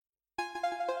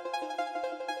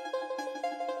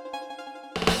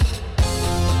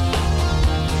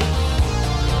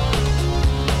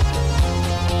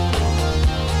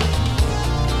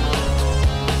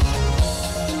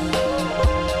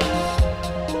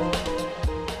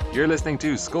You're listening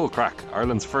to Skullcrack,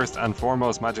 Ireland's first and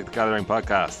foremost Magic the Gathering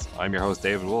podcast. I'm your host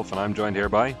David Wolf, and I'm joined here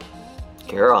by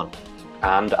Kieran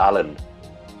and Alan.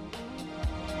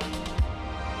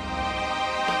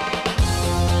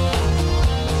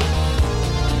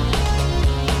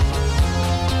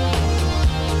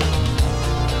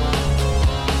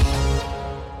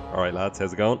 Alright lads,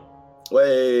 how's it going?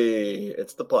 Way,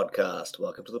 it's the podcast.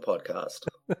 Welcome to the podcast.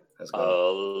 How's it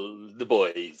going? The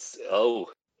boys.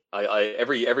 I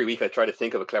every week I try to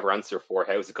think of a clever answer for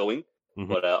how's it going,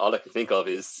 but all I can think of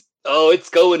is, it's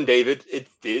going, David.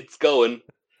 It's going.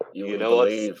 You know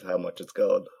believe how much it's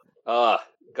going. Ah,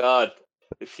 God,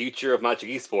 the future of Magic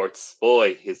Esports.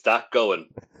 Boy, is that going.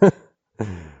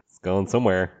 It's going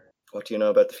somewhere. What do you know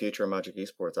about the future of Magic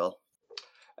Esports, Al?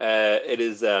 It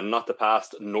is not the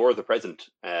past nor the present,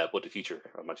 but the future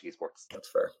of Magic Esports. That's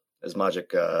fair. Is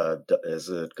Magic, is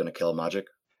it going to kill Magic?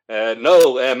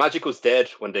 No, Magic was dead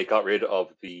when they got rid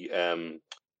of the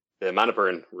mana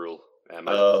burn rule. Magic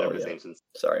was never the same since.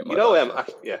 Sorry,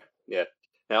 yeah.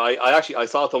 Now, I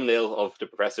saw a thumbnail of the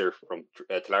professor from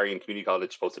Tolarian Community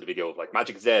College posted a video of like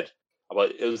Magic is dead.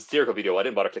 But it was a satirical video. I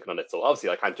didn't bother clicking on it, so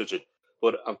obviously I can't touch it.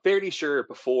 But I'm fairly sure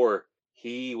before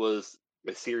he was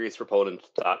a serious proponent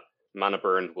that mana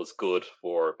burn was good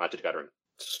for Magic the Gathering.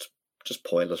 Just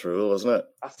pointless rule, isn't it?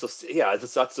 That's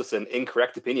just an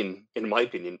incorrect opinion, in my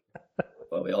opinion.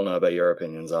 Well, we all know about your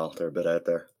opinions, Al. They're a bit out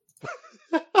there.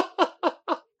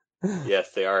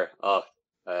 Yes, they are. Do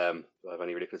I have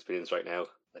any ridiculous opinions right now?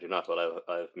 I do not, but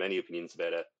I have many opinions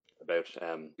about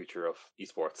future of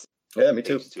esports. Yeah, me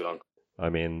too. It's too long. I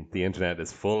mean, the internet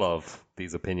is full of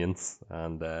these opinions,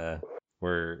 and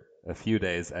we're a few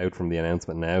days out from the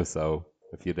announcement now, so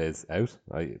a few days out?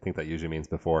 I think that usually means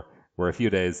before. We're a few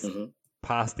days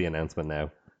past the announcement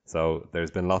now, so there's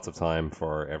been lots of time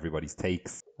for everybody's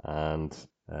takes, and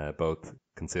both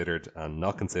considered and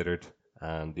not considered.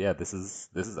 And yeah, this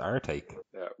is our take.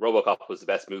 RoboCop was the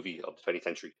best movie of the 20th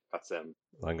century. That's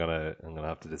I'm gonna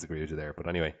have to disagree with you there, but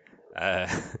anyway, okay.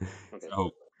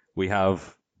 So we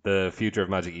have the future of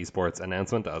Magic Esports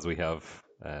announcement, as we have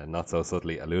not so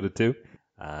subtly alluded to,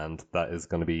 and that is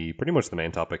going to be pretty much the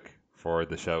main topic for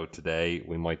the show today.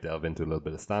 We might delve into a little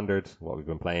bit of standard, what we've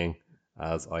been playing,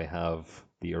 as I have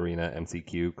the Arena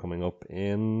MCQ coming up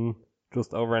in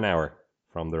just over an hour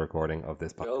from the recording of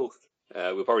this podcast.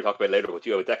 We'll probably talk about it later, but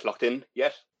do you have a deck locked in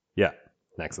yet? Yeah,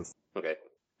 Nexus. Okay.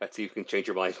 Let's see if you can change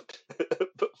your mind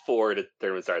before the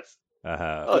tournament starts. No,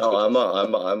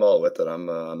 I'm all with it. I'm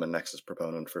a Nexus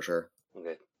proponent for sure.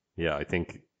 Okay. Yeah, I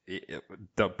think.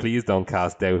 Please don't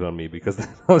cast doubt on me, because then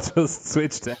I'll just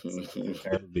switch to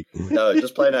terribly. No,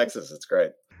 just play Nexus. It's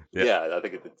great. Yeah, I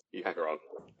think you can't go wrong.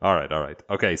 All right.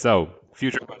 Okay, so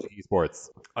future of Magic Esports.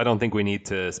 I don't think we need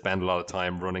to spend a lot of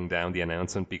time running down the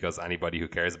announcement, because anybody who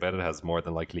cares about it has more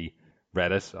than likely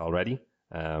read it already.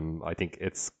 I think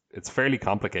it's fairly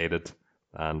complicated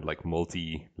and like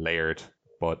multi-layered,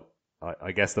 but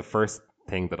I guess the first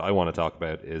thing that I want to talk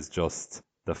about is just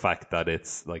the fact that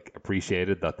it's like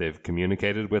appreciated that they've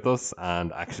communicated with us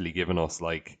and actually given us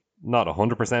like not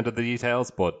 100% of the details,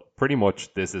 but pretty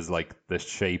much this is like the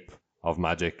shape of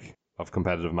Magic, of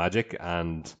competitive Magic,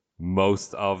 and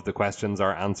most of the questions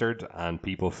are answered and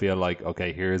people feel like,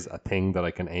 okay, here's a thing that I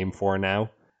can aim for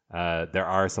now. There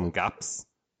are some gaps,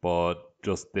 but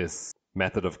just this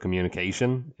method of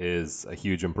communication is a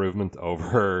huge improvement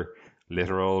over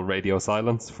literal radio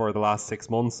silence for the last 6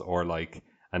 months, or like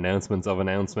announcements of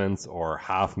announcements, or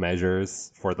half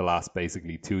measures for the last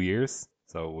basically 2 years.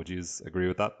 So would you agree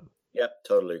with that? Yep,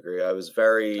 totally agree. I was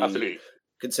very... Absolutely.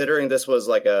 Considering this was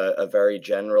like a very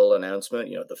general announcement,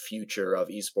 the future of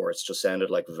esports just sounded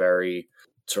like very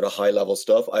sort of high level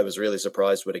stuff. I was really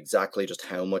surprised with exactly just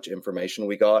how much information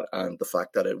we got, and the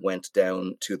fact that it went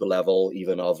down to the level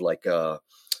even of like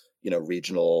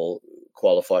regional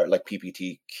qualifier, like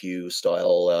PPTQ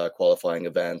style qualifying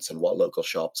events, and what local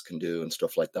shops can do and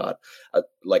stuff like that.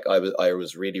 I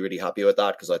was really, really happy with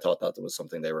that, because I thought that was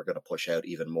something they were going to push out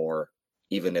even more,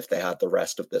 even if they had the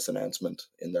rest of this announcement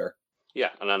in there. Yeah,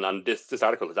 and this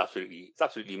article is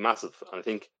absolutely massive, and I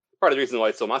think part of the reason why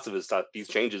it's so massive is that these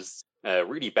changes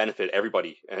really benefit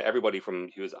everybody. Everybody from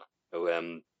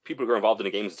people who are involved in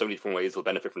the games in so many different ways will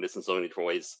benefit from this in so many different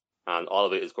ways, and all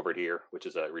of it is covered here, which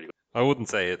is really good. I wouldn't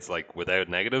say it's like without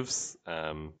negatives,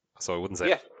 so I wouldn't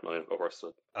say of course,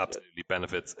 absolutely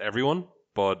benefits everyone,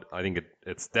 but I think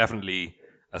it's definitely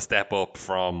a step up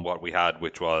from what we had,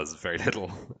 which was very little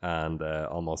and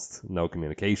almost no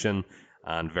communication,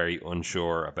 and very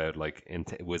unsure about like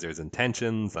Wizards'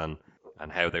 intentions and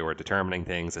how they were determining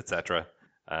things, etc.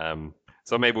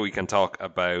 So maybe we can talk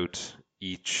about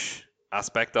each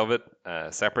aspect of it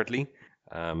separately.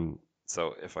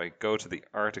 So if I go to the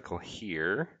article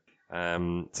here,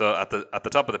 so at the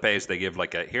top of the page they give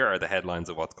here are the headlines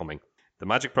of what's coming. The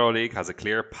Magic Pro League has a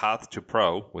clear path to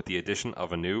pro with the addition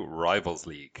of a new Rivals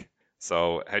League.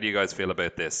 So how do you guys feel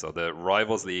about this? So the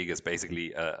Rivals League is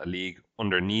basically a league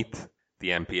underneath the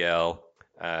MPL,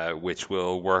 which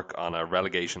will work on a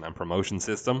relegation and promotion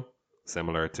system,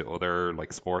 similar to other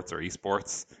like sports or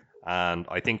esports. And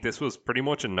I think this was pretty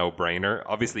much a no-brainer.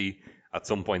 Obviously, at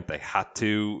some point they had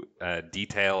to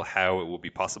detail how it would be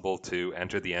possible to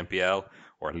enter the MPL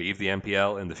or leave the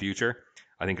MPL in the future.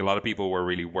 I think a lot of people were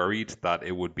really worried that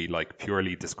it would be like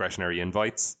purely discretionary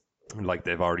invites, like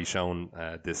they've already shown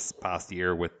this past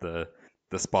year with the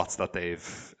spots that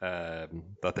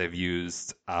they've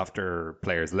used after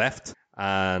players left.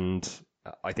 And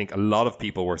I think a lot of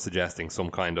people were suggesting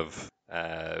some kind of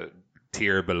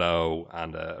tier below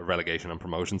and a relegation and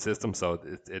promotion system. So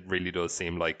it really does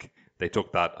seem like they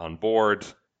took that on board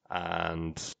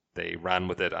and they ran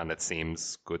with it, and it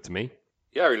seems good to me.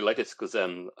 Yeah, I really like this because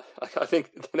I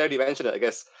think now that you mention it, I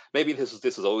guess maybe this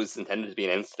was always intended to be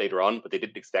announced later on, but they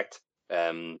didn't expect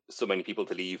so many people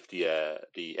to leave the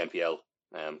MPL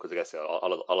because I guess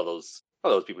all of those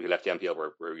people who left the MPL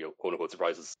were quote unquote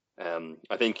surprises.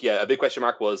 I think a big question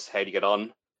mark was how do you get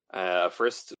on. At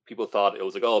first, people thought it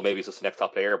was like, oh, maybe it's just the next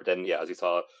top player, but then as you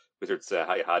saw, Wizards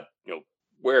had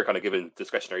were kind of given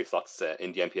discretionary slots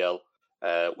in the MPL,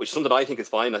 which is something I think is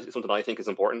fine. It's something I think is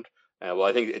important. Well,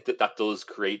 I think that does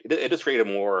create a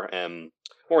more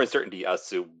uncertainty as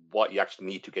to what you actually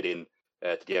need to get in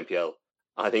to the MPL.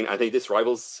 I think this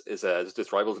Rivals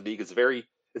League is a very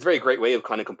great way of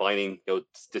kind of combining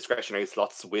discretionary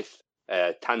slots with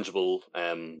tangible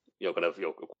quote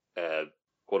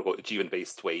unquote achievement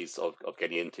based ways of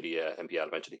getting into the MPL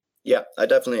eventually. Yeah, I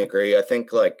definitely agree. I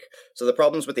think so the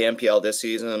problems with the MPL this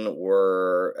season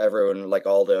were everyone, like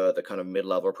all the kind of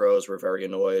mid-level pros were very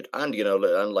annoyed, and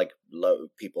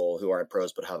people who aren't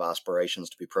pros but have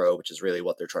aspirations to be pro, which is really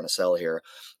what they're trying to sell here.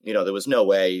 There was no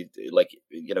way,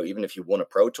 even if you won a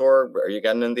pro tour, are you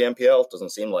getting in the MPL? It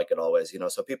doesn't seem like it always,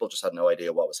 so people just had no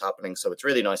idea what was happening. So it's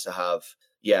really nice to have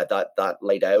that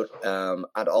laid out,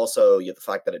 and also the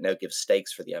fact that it now gives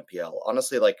stakes for the MPL.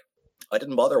 Honestly, I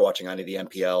didn't bother watching any of the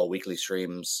MPL weekly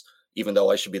streams, even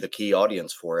though I should be the key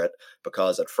audience for it,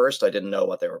 because at first I didn't know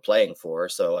what they were playing for,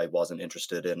 so I wasn't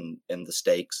interested in the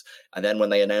stakes. And then when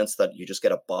they announced that you just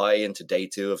get a buy into day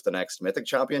 2 of the next Mythic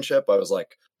Championship, I was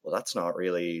like, well, that's not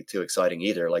really too exciting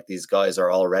either. Like, these guys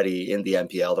are already in the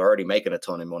MPL, they're already making a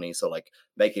ton of money, so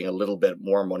making a little bit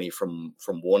more money from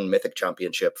one Mythic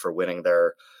Championship for winning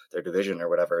their division or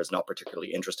whatever is not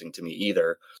particularly interesting to me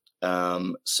either.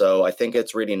 So I think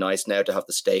it's really nice now to have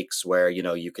the stakes where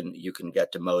you can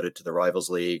get demoted to the Rivals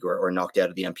League or knocked out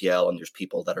of the MPL, and there's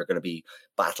people that are going to be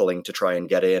battling to try and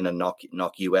get in and knock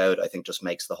you out. I think just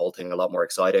makes the whole thing a lot more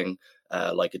exciting,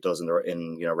 like it does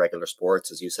in regular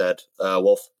sports, as you said,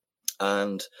 Wolf.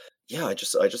 And yeah, I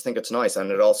just think it's nice, and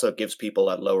it also gives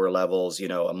people at lower levels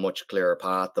a much clearer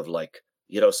path of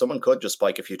someone could just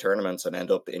spike a few tournaments and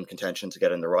end up in contention to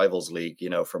get in the Rivals League,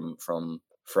 from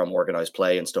organized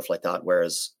play and stuff like that.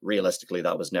 Whereas realistically,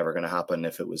 that was never going to happen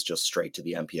if it was just straight to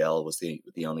the MPL was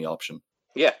the only option.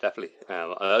 Yeah, definitely.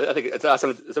 I think it's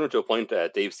similar to a point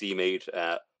Dave C made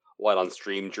while on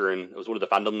stream during, it was one of the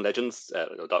Fandom Legends,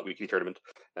 that weekly tournament.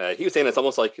 He was saying it's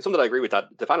almost like something I agree with, that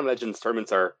the Fandom Legends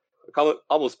tournaments are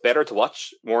almost better to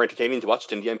watch, more entertaining to watch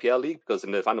than the MPL League, because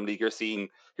in the Fandom League you're seeing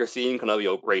kind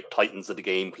of great titans of the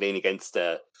game playing against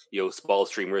small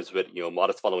streamers with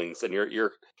modest followings, and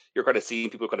you're kind of seeing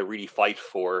people kind of really fight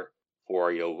for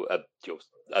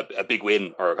a big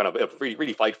win, or kind of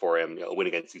really fight for a win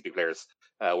against these big players.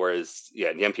 Whereas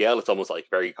in the MPL it's almost like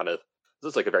very kind of, it's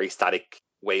just like a very static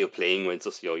way of playing, when it's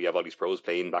just you have all these pros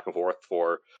playing back and forth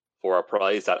for a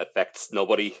prize that affects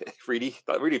nobody really.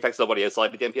 That really affects nobody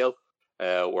outside of the MPL.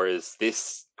 Whereas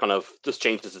this kind of just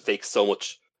changes the stakes so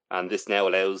much, and this now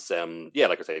allows, like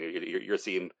I said, you're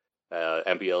seeing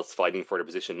MPLs fighting for their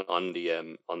position on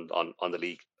the on the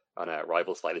league, on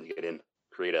rivals fighting to get in,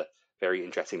 create a very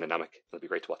interesting dynamic. It'll be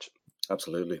great to watch.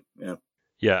 Absolutely, yeah.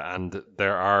 Yeah, and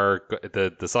there are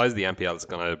the size of the MPL is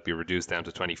going to be reduced down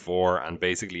to 24, and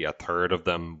basically a third of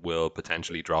them will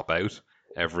potentially drop out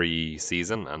every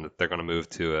season, and they're going to move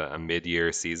to a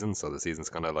mid-year season. So the season's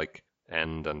going to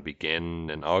end and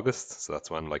begin in August. So that's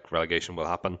when relegation will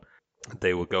happen.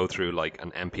 They will go through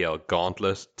an MPL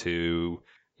gauntlet to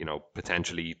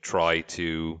potentially try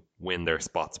to win their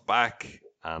spots back,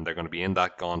 and they're going to be in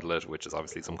that gauntlet, which is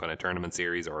obviously some kind of tournament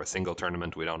series or a single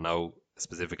tournament. We don't know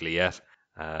specifically yet.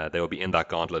 They will be in that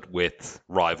gauntlet with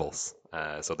rivals.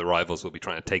 So the rivals will be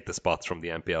trying to take the spots from the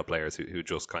MPL players who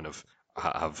just kind of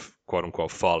have quote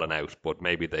unquote fallen out, but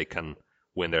maybe they can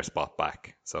win their spot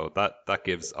back. So that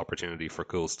gives opportunity for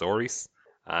cool stories.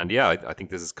 And yeah, I think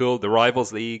this is cool. The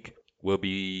Rivals League will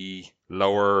be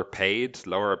lower paid,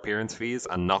 lower appearance fees,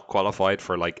 and not qualified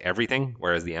for like everything,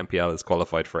 whereas the MPL is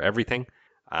qualified for everything.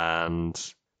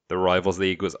 And the Rivals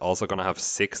League was also going to have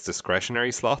 6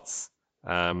 discretionary slots.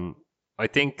 I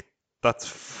think that's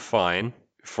fine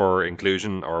for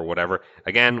inclusion or whatever.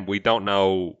 Again, we don't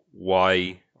know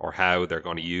why or how they're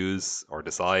going to use or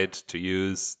decide to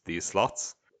use these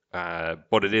slots.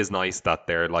 But it is nice that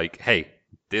they're like, hey,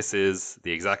 this is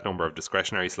the exact number of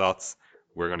discretionary slots.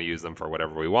 We're going to use them for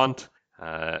whatever we want.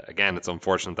 Again, it's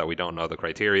unfortunate that we don't know the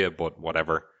criteria, but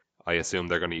whatever. I assume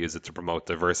they're going to use it to promote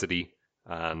diversity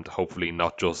and hopefully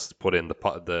not just put in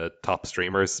the top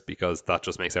streamers, because that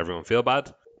just makes everyone feel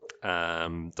bad.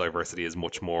 Diversity is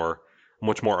much more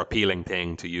appealing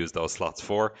thing to use those slots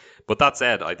for. But that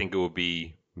said, I think it would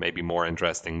be maybe more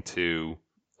interesting to,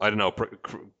 I don't know,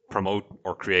 promote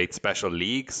or create special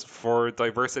leagues for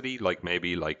diversity, like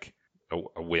maybe like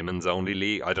a women's only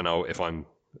league. I don't know if I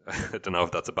don't know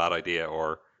if that's a bad idea,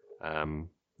 or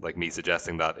like me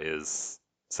suggesting that is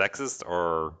sexist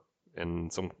or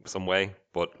in some way,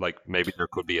 but like maybe there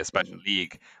could be a special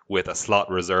league with a slot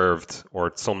reserved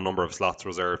or some number of slots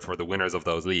reserved for the winners of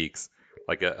those leagues,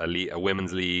 like a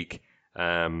women's league,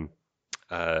 like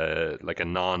a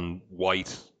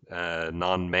non-white,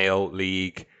 non-male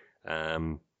league,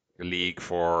 a league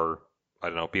for, I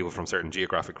don't know, people from certain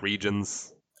geographic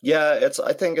regions. Yeah,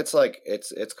 I think it's like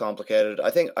it's complicated. I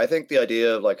think the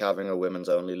idea of like having a women's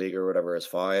only league or whatever is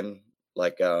fine.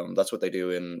 Like that's what they do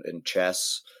in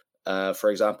chess, for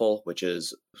example, which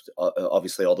is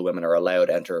obviously all the women are allowed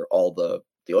to enter all the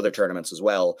other tournaments as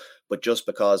well. But just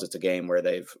because it's a game where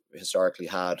they've historically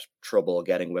had trouble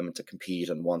getting women to compete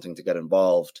and wanting to get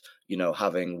involved, you know,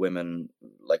 having women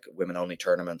only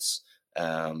tournaments,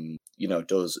 you know,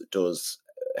 does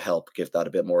help give that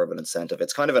a bit more of an incentive.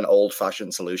 It's kind of an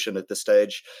old-fashioned solution at this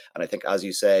stage, and I think, as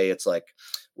you say, it's like,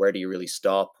 where do you really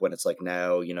stop when it's like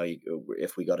now, you know,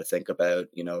 if we got to think about,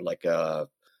 you know, like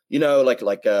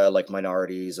like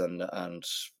minorities and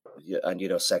you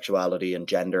know, sexuality and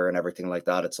gender and everything like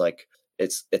that. It's like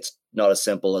it's not as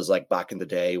simple as like back in the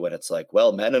day when it's like,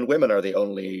 well, men and women are the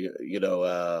only, you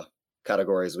know,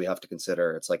 categories we have to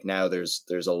consider. It's like now there's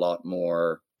a lot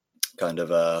more kind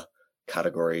of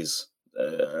categories.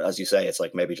 As you say, it's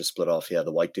like maybe just split off,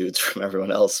 the white dudes from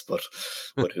everyone else, but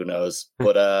who knows?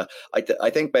 But I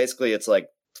think basically it's like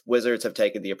Wizards have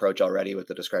taken the approach already with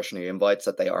the discretionary invites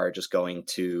that they are just going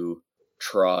to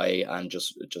try and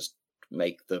just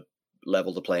make the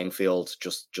level the playing field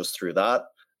just through that.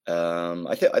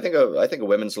 I think a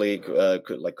women's league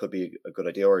could be a good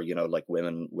idea, or, you know, like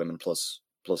women plus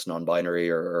non-binary,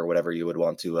 or whatever you would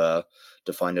want to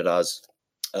define it as.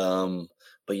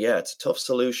 But yeah, it's a tough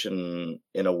solution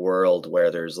in a world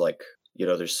where there's like, you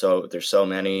know, there's so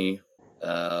many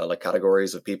like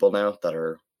categories of people now that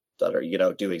are, you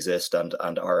know, do exist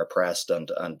and are oppressed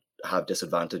and have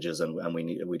disadvantages, and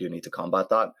we do need to combat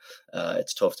that.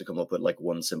 It's tough to come up with like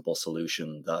one simple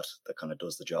solution that kind of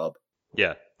does the job.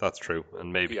 Yeah, that's true,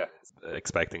 and maybe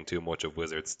expecting too much of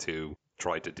Wizards to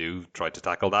try to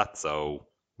tackle that. So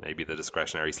maybe the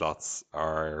discretionary slots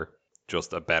are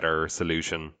just a better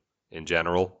solution in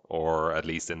general, or at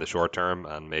least in the short term,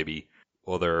 and maybe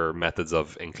other methods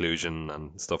of inclusion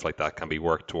and stuff like that can be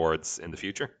worked towards in the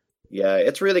future. Yeah,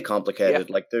 it's really complicated.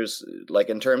 Like there's like,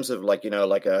 in terms of like, you know,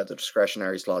 like the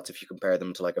discretionary slots, if you compare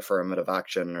them to like affirmative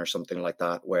action or something like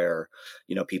that, where,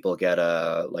 you know, people get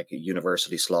like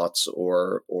university slots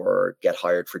or get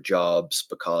hired for jobs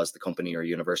because the company or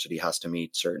university has to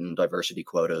meet certain diversity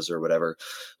quotas or whatever.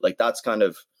 Like that's kind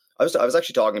of, I was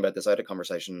actually talking about this. I had a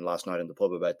conversation last night in the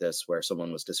pub about this, where a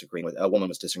woman was disagreeing with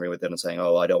it and saying,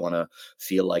 "Oh, I don't want to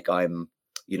feel like I'm,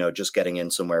 you know, just getting in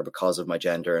somewhere because of my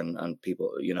gender, and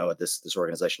people, you know, this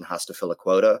organization has to fill a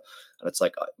quota." And it's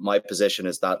like, my position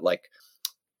is that like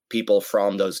people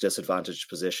from those disadvantaged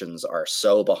positions are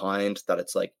so behind that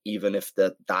it's like, even if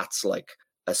that's like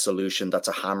a solution that's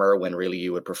a hammer when really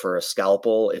you would prefer a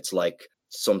scalpel, it's like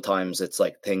sometimes it's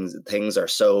like things are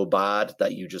so bad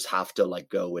that you just have to like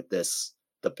go with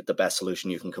the best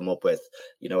solution you can come up with.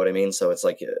 You know what I mean? So it's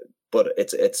like, but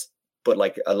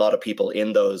like a lot of people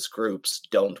in those groups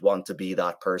don't want to be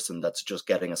that person that's just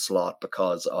getting a slot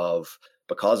because of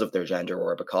their gender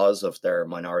or because of their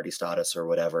minority status or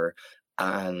whatever.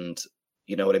 And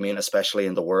you know what I mean? Especially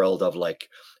in the world of like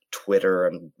Twitter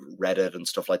and Reddit and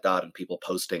stuff like that, and people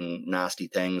posting nasty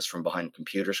things from behind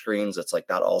computer screens. It's like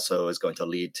that also is going to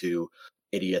lead to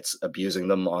idiots abusing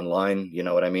them online. You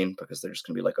know what I mean? Because they're just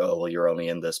going to be like, "Oh, well, you're only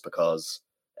in this because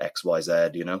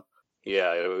XYZ, Yeah,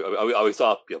 I always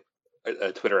saw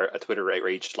a Twitter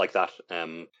outrage like that.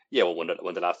 Yeah, well,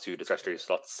 when the last two discretionary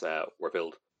slots were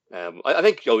filled. I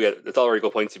think yeah, it's all very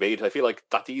good points you made. I feel like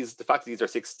that the fact that these are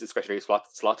 6 discretionary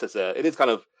slots is it is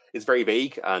is very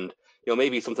vague, and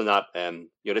maybe something that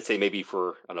let's say maybe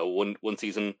for I don't know one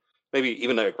season, maybe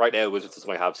even like right now Wizards just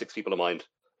might have 6 people in mind.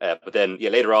 But then,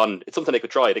 yeah, later on, it's something they could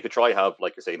try. They could try have,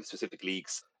 like you're saying, specific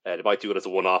leagues. They might do it as a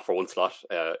one-off or one slot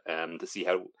to see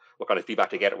what kind of feedback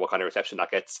they get or what kind of reception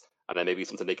that gets, and then maybe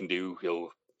something they can do.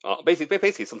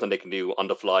 Basically something they can do on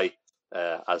the fly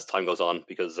as time goes on,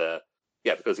 because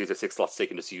because these are 6 slots, they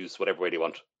can just use whatever way they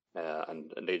want,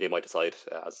 and they might decide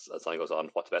as time goes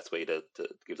on what the best way to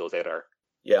give those out are.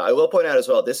 Yeah, I will point out as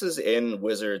well, this is in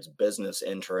Wizards' business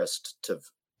interest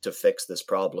to fix this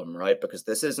problem, right? Because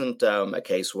this isn't a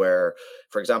case where,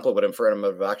 for example, with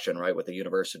affirmative action, right, with a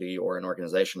university or an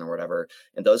organization or whatever,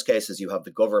 in those cases, you have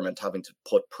the government having to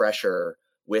put pressure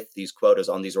with these quotas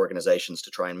on these organizations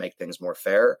to try and make things more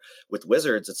fair. With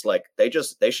Wizards, it's like they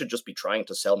should just be trying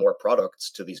to sell more products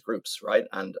to these groups, right?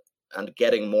 And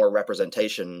getting more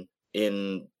representation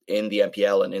in the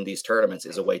MPL and in these tournaments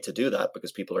is a way to do that,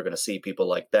 because people are going to see people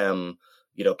like them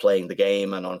playing the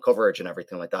game and on coverage and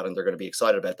everything like that, and they're going to be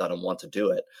excited about that and want to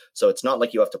do it. So it's not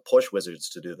like you have to push Wizards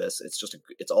to do this.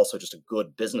 It's also just a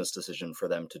good business decision for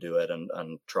them to do it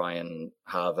and try and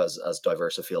have as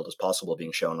diverse a field as possible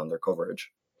being shown on their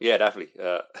coverage. Yeah, definitely.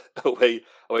 A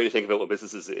way to think about what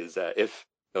businesses is if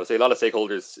say a lot of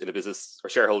stakeholders in a business or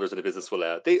shareholders in a business will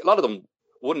a lot of them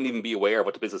wouldn't even be aware of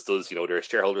what the business does. They're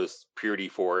shareholders purely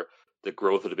for the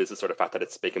growth of the business or the fact that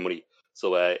it's making money.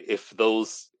 So if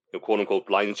those quote unquote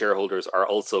blind shareholders are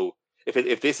also,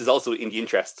 if this is also in the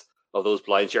interest of those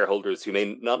blind shareholders who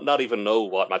may not even know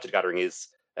what Magic the Gathering is,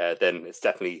 then it's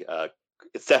definitely a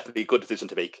good decision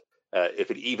to make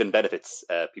if it even benefits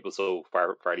people so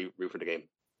far root for the game.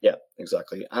 Yeah,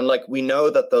 exactly. And we know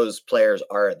that those players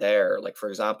are there. For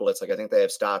example, it's I think they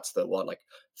have stats that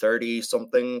 30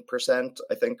 something %,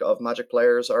 I think, of Magic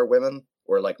players are women,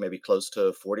 or maybe close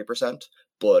to 40%,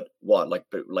 but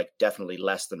definitely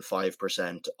less than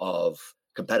 5% of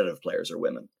competitive players are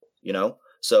women,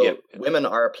 So yeah. Women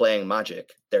are playing Magic.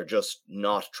 They're just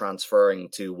not transferring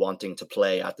to wanting to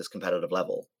play at this competitive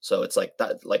level. So it's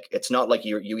that, it's not like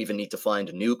you even need to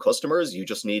find new customers. You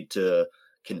just need to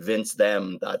convince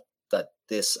them that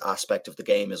this aspect of the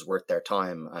game is worth their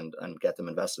time and get them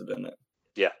invested in it.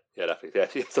 Yeah, definitely.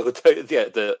 Yeah. So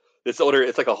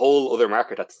it's like a whole other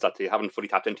market that they haven't fully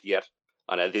tapped into yet,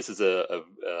 and this is a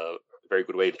very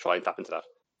good way to try and tap into that.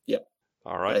 Yeah.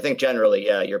 All right. And I think generally,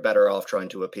 you're better off trying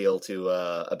to appeal to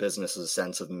a business's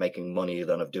sense of making money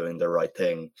than of doing the right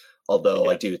thing. Although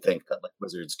I do think that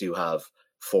Wizards do have,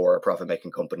 for a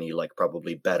profit-making company,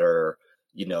 probably better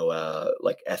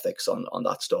ethics on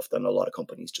that stuff than a lot of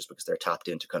companies, just because they're tapped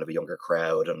into kind of a younger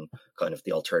crowd and kind of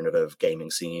the alternative gaming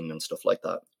scene and stuff like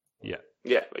that.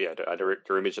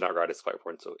 Their image in that regard is quite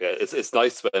important. So yeah, it's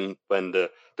nice when the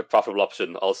profitable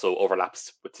option also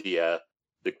overlaps with the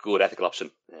good ethical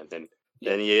option, and then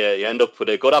you end up with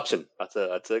a good option. That's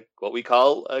a what we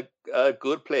call a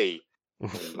good play in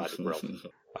the Magic world.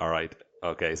 All right.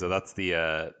 Okay, so that's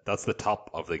the top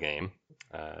of the game.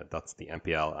 That's the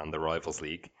MPL and the Rivals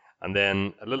League. And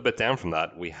then a little bit down from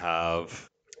that, we have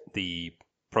the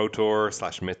Pro Tour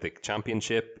 / Mythic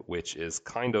Championship, which is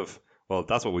kind of, well,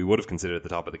 that's what we would have considered at the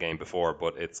top of the game before,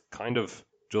 but it's kind of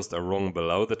just a rung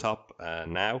below the top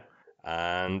now.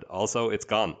 And also, it's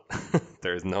gone.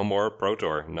 There's no more Pro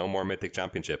Tour, no more Mythic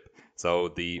Championship. So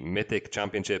the Mythic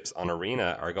Championships on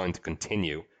Arena are going to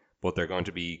continue, but they're going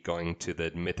to be going to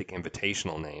the Mythic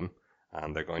Invitational name.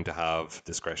 And they're going to have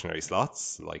discretionary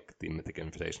slots like the Mythic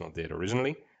Invitational did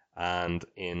originally. And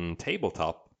in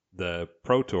tabletop, the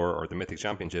Pro Tour or the Mythic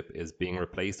Championship is being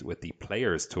replaced with the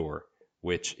Players Tour,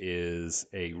 which is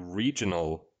a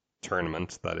regional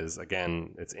tournament that is,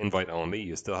 again, it's invite only.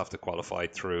 You still have to qualify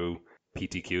through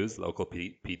PTQs, local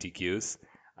PTQs,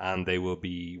 and they will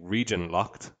be region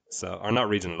locked. Or not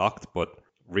region locked, but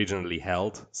regionally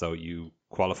held. So you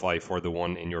qualify for the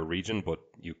one in your region, but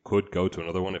you could go to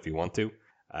another one if you want to.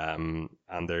 And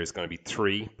there's going to be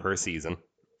 3 per season,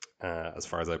 as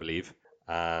far as I believe,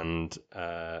 and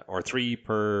or 3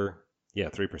 per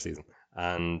season.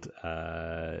 And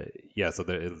so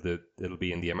it'll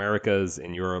be in the Americas,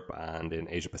 in Europe, and in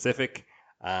Asia Pacific.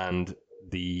 And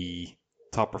the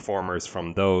top performers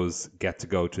from those get to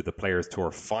go to the Players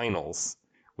Tour Finals,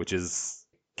 which is,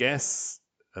 guess,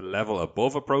 a level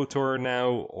above a Pro Tour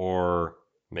now, or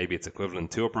maybe it's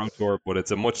equivalent to a Pro Tour, but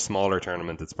it's a much smaller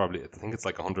tournament. It's probably, I think it's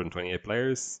 128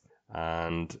 players.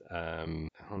 and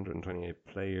 128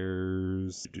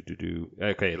 players.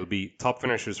 Okay, it'll be top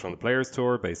finishers from the Players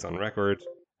Tour based on record,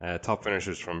 top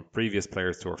finishers from previous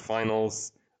Players Tour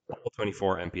finals, all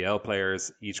 24 MPL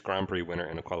players, each Grand Prix winner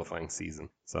in a qualifying season.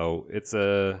 So it's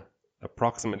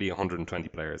approximately 120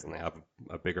 players, and they have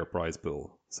a bigger prize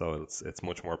pool, so it's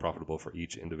much more profitable for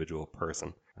each individual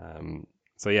person.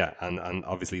 So yeah, and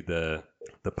obviously the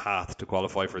path to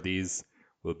qualify for these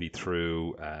will be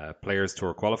through Players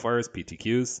Tour qualifiers,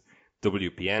 PTQs,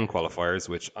 WPN qualifiers,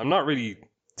 which I'm not really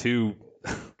too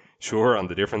sure on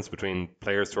the difference between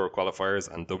Players Tour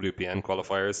qualifiers and WPN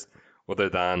qualifiers, other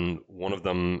than one of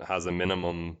them has a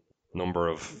minimum number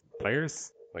of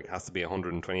players, like it has to be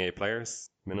 128 players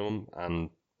minimum, and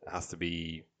it has to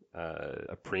be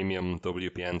a premium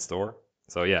WPN store.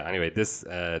 So yeah, anyway, this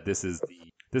is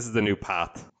the new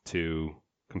path to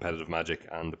competitive Magic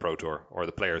and the Pro Tour, or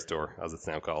the Players Tour as it's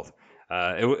now called.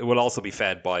 It will also be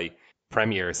fed by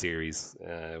Premier Series,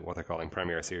 what they're calling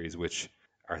Premier Series, which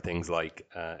are things like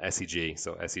SEG.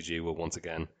 So SEG will once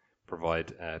again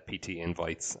provide PT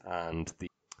invites, and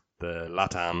the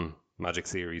LATAM Magic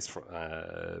Series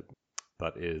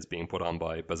that is being put on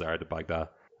by Bazaar de Baghdad,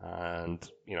 and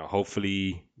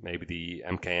hopefully maybe the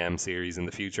MKM series in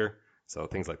the future. So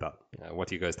things like that. What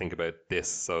do you guys think about this?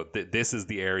 So this is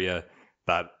the area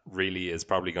that really is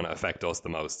probably going to affect us the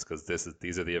most, because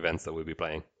these are the events that we'll be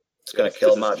playing. It's going to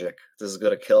kill Magic. This is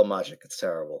going to kill Magic. It's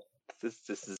terrible. This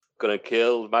is going to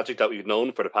kill Magic that we've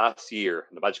known for the past year.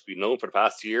 The Magic we've known for the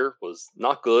past year was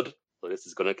not good, so this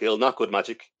is going to kill not good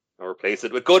Magic and replace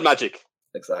it with good Magic.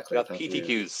 Exactly. We got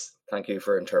PTQs. Thank you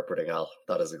for interpreting, Al.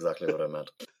 That is exactly what I meant.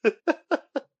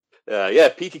 Yeah,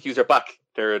 PTQs are back.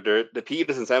 The P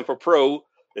doesn't stand for pro,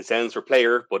 it stands for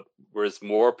player, but there's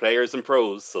more players than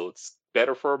pros, so it's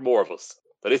better for more of us.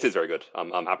 So this is very good.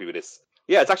 I'm happy with this.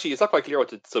 Yeah, it's not quite clear what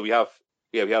to. So we have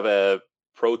a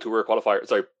Pro Tour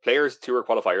qualifier, Players Tour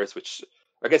qualifiers, which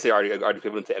I guess they are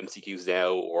equivalent to MCQs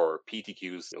now, or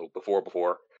PTQs,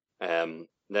 before.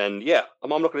 Then yeah, I'm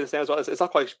looking at this now as well. It's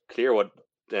not quite clear what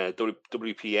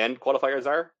WPN qualifiers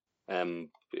are.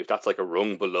 If that's like a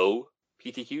rung below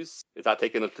PTQs, is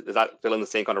that filling the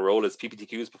same kind of role as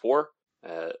PPTQs before?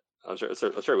 I'm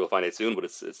sure we'll find out soon, but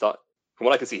it's not. From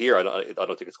what I can see here, I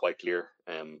don't think it's quite clear.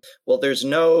 Well, there's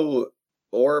no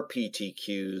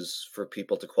PTQs for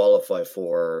people to qualify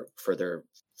for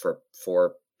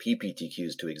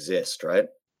PPTQs to exist, right?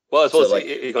 Well, I suppose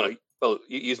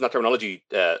using that terminology,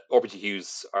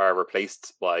 PTQs are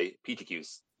replaced by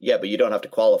PTQs. Yeah, but you don't have to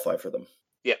qualify for them.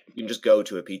 Yeah, you can just go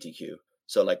to a PTQ.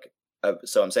 So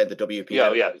so I'm saying the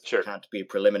WPN can't be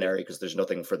preliminary because there's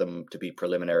nothing for them to be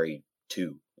preliminary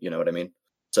to. You know what I mean?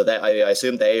 So I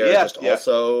assume they are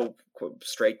also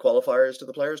straight qualifiers to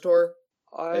the Players Tour.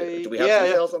 Do we have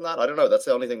details on that? I don't know. That's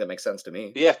the only thing that makes sense to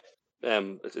me. Yeah,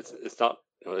 it's not.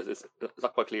 It's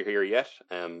not quite clear here yet.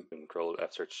 Control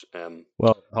F search.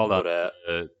 Well, hold on.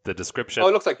 The description. Oh,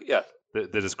 it looks like The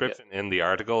description in the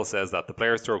article says that the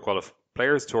Players Tour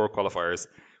qualifiers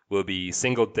will be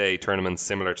single-day tournaments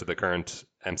similar to the current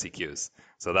MCQs.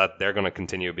 So that they're going to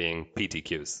continue being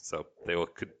PTQs. So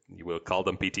you will call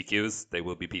them PTQs. They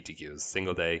will be PTQs.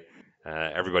 Single day.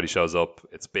 Everybody shows up.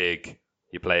 It's big.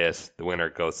 You play it. The winner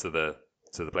goes to the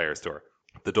Players Tour.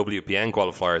 The WPN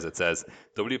qualifiers, it says,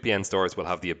 WPN stores will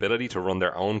have the ability to run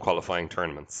their own qualifying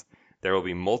tournaments. There will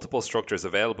be multiple structures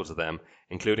available to them,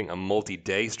 including a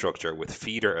multi-day structure with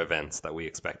feeder events that we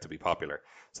expect to be popular.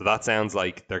 So that sounds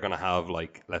like they're going to have,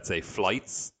 let's say,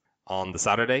 flights on the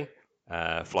Saturday,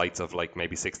 flights of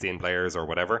maybe 16 players or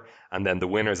whatever, and then the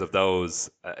winners of those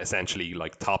essentially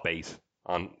top 8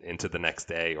 on into the next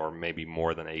day, or maybe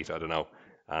more than 8, I don't know,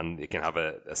 and you can have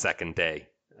a second day.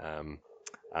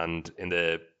 And in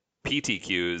the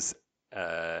PTQs,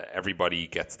 everybody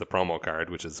gets the promo card,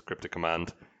 which is Cryptic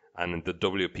Command. And in the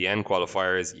WPN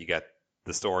qualifiers,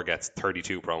 the store gets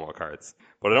 32 promo cards.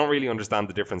 But I don't really understand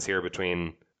the difference here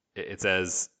between, it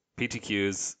says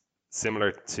PTQs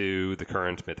similar to the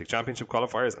current Mythic Championship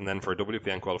qualifiers, and then for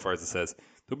WPN qualifiers it says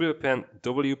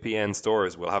WPN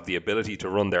stores will have the ability to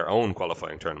run their own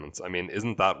qualifying tournaments. I mean,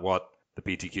 isn't that what the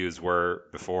PTQs were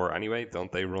before anyway?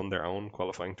 Don't they run their own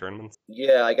qualifying tournaments?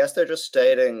 Yeah, I guess they're just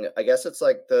stating, I guess it's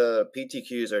the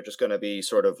PTQs are just going to be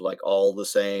sort of all the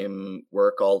same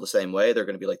work, all the same way. They're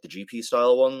going to be the GP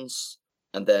style ones.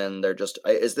 And then they're just,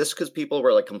 is this because people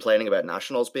were complaining about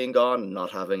nationals being gone and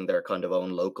not having their kind of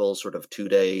own local sort of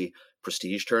 2-day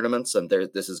prestige tournaments? And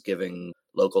this is giving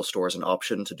local stores an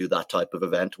option to do that type of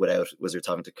event without Wizards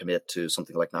having to commit to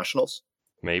something like nationals?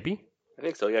 Maybe. I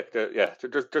think so, yeah.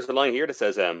 There's a line here that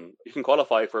says you can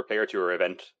qualify for a Player Tour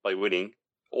event by winning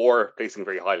or placing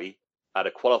very highly at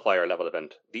a qualifier level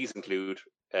event. These include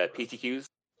PTQs,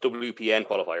 WPN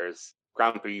qualifiers,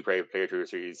 Grand Prix Player Tour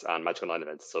Series, and Magic Online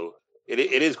events. So it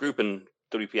is grouping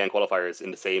WPN qualifiers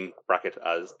in the same bracket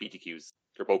as PTQs.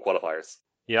 They're both qualifiers.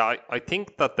 Yeah, I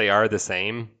think that they are the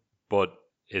same, but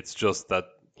it's just that,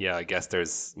 yeah, I guess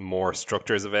there's more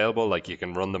structures available. Like you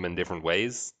can run them in different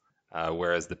ways,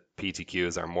 whereas the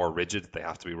PTQs are more rigid. They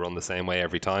have to be run the same way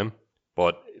every time.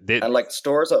 But and like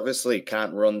stores obviously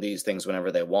can't run these things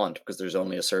whenever they want because there's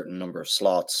only a certain number of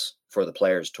slots for the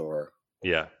Players Tour.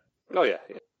 Yeah. Oh yeah.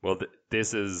 Well,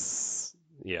 this is,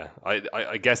 yeah,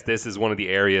 I guess this is one of the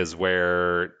areas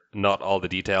where not all the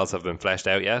details have been fleshed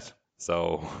out yet.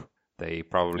 So they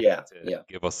probably need to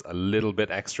give us a little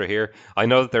bit extra here. I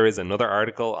know that there is another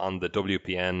article on the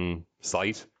WPN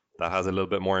site that has a little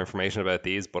bit more information about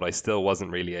these, but I still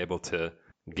wasn't really able to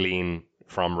glean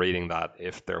from reading that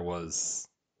if there was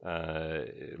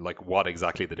like what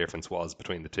exactly the difference was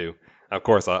between the two. Of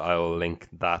course, I will link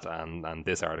that and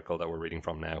this article that we're reading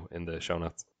from now in the show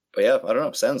notes. But yeah, I don't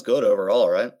know. Sounds good overall,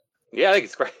 right? Yeah, I think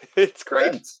it's great. It's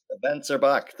great. Events are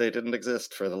back. They didn't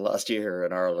exist for the last year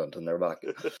in Ireland, and they're back.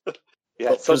 Yeah,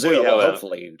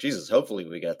 hopefully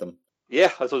we get them.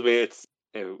 Yeah, I suppose it's.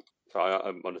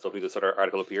 I'm on this other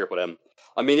article up here, but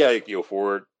I mean, yeah,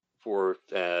 for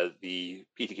the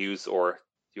PTQs or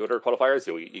the other qualifiers,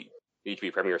 you need to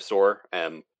be Premier Store.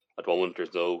 At the moment,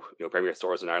 there's no Premier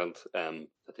Stores in Ireland.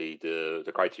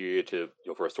 The criteria to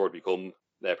for a store to become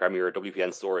the Premier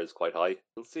WPN store is quite high.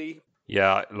 We'll see.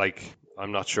 Yeah, like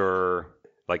I'm not sure.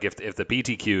 Like if the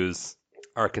PTQs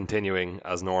are continuing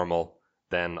as normal,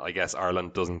 then I guess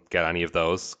Ireland doesn't get any of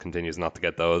those. Continues not to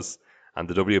get those. And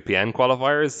the WPN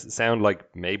qualifiers sound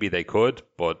like maybe they could,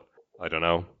 but I don't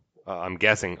know. I'm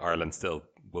guessing Ireland still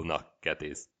will not get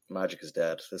these. Magic is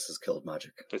dead. This has killed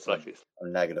Magic. It's like this.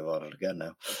 I'm negative on it again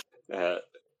now.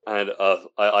 And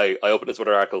I opened this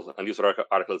other article, and this other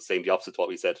article is saying the opposite to what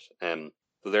we said.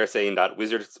 So they're saying that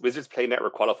Wizards Play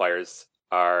Network qualifiers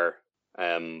are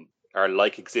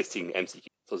like existing MCQs.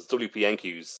 So it's WPN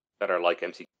queues that are like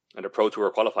MCQs, and the Pro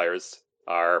Tour qualifiers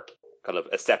are kind of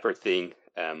a separate thing.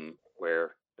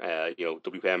 Where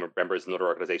WPN members and other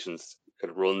organizations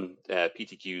can run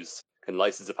PTQs, can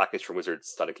license a package from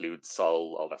Wizards that includes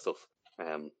all that stuff.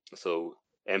 So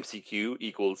MCQ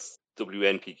equals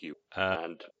WNPQ,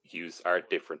 and Qs are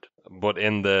different. But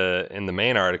in the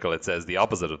main article, it says the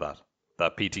opposite of that.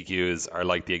 That PTQs are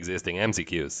like the existing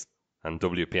MCQs, and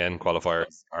WPN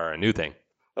qualifiers are a new thing.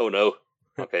 Oh no.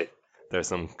 Okay. There's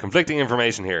some conflicting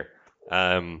information here.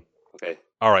 Okay.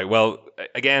 All right. Well,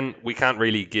 again, we can't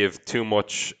really give too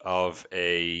much of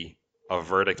a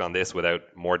verdict on this without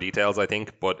more details, I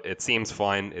think. But it seems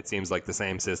fine. It seems like the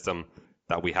same system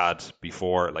that we had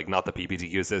before, like not the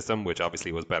PPTQ system, which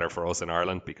obviously was better for us in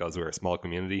Ireland because we're a small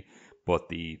community. But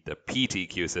the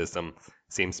PTQ system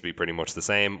seems to be pretty much the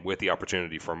same, with the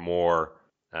opportunity for more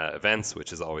events,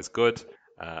 which is always good.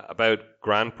 About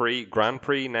Grand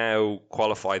Prix now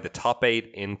qualify the top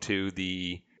 8 into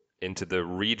the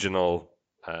regional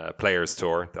Players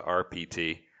Tour, the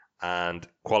RPT, and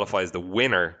qualifies the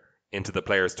winner into the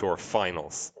Players Tour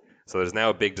finals. So there's now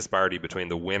a big disparity between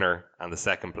the winner and the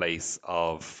second place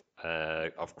of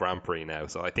Grand Prix now.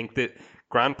 So I think that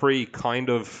Grand Prix kind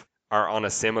of are on a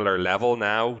similar level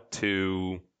now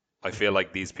to, I feel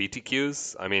like, these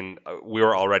PTQs. I mean, we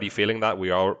were already feeling that.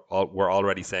 We're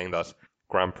already saying that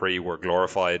Grand Prix were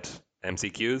glorified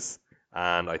MCQs.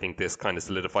 And I think this kind of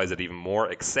solidifies it even more,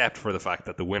 except for the fact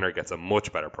that the winner gets a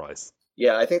much better prize.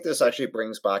 Yeah, I think this actually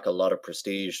brings back a lot of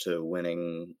prestige to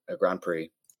winning a Grand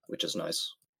Prix, which is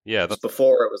nice. Yeah,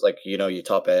 before it was like, you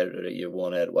top 8, you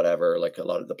won it, whatever. Like a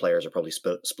lot of the players are probably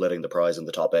splitting the prize in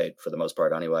the top 8 for the most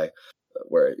part anyway.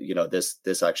 Where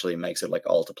this actually makes it like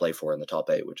all to play for in the top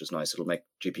 8, which is nice. It'll make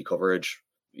GP coverage,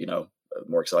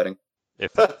 more exciting.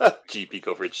 GP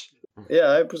coverage.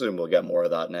 Yeah, I presume we'll get more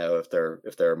of that now if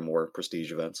they're more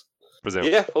prestige events.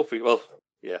 Yeah, hopefully. Well,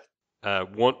 yeah.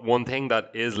 One thing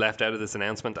that is left out of this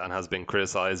announcement and has been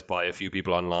criticized by a few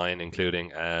people online,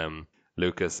 including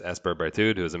Lucas Esper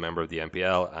Bertud, who is a member of the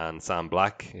MPL, and Sam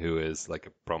Black, who is like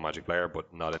a pro Magic player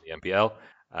but not in the MPL,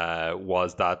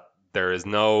 was that there is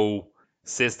no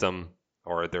system,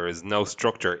 or there is no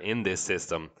structure in this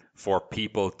system for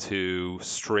people to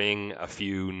string a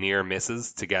few near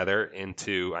misses together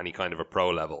into any kind of a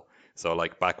pro level. So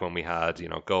like back when we had,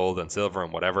 gold and silver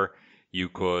and whatever, you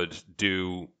could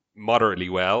do moderately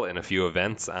well in a few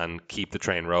events and keep the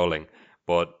train rolling.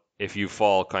 But if you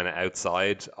fall kind of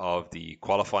outside of the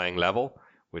qualifying level,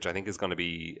 which I think is going to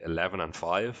be 11 and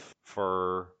 5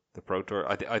 for the Pro Tour.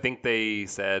 I think they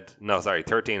said,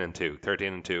 13 and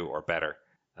 2 or better.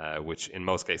 which in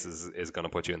most cases is going to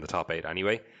put you in the top 8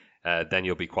 anyway. Then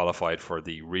you'll be qualified for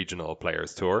the Regional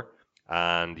Players Tour.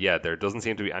 And yeah, there doesn't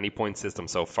seem to be any point system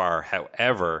so far.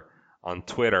 However, on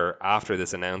Twitter, after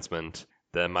this announcement,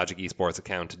 the Magic Esports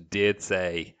account did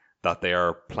say that they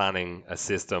are planning a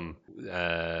system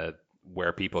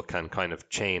where people can kind of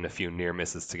chain a few near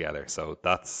misses together. So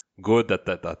that's good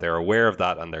that they're aware of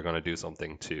that, and they're going to do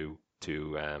something to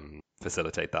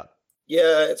facilitate that.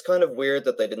 Yeah, it's kind of weird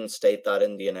that they didn't state that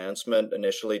in the announcement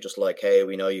initially, just like, hey,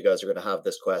 we know you guys are going to have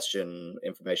this question,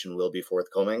 information will be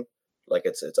forthcoming. Like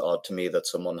it's odd to me that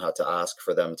someone had to ask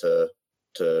for them to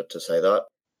say that.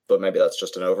 But maybe that's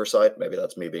just an oversight. Maybe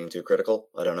that's me being too critical.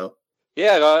 I don't know.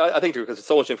 Yeah, I think because there's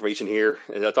so much information here,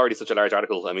 it's already such a large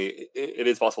article. I mean, it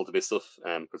is possible to miss stuff.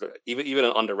 Because even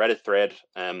on the Reddit thread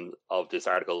of this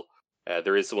article,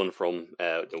 there is someone from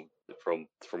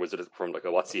Wizard, from like a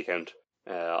WotC account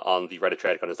on the Reddit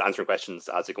thread, kind of answering questions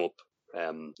as they come up.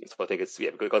 So I think it's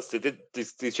because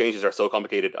these changes are so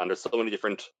complicated, and there's so many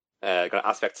different kind of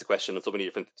aspects to the question, and so many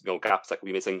different gaps that could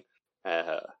be missing.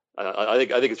 I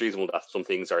think it's reasonable that some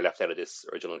things are left out of this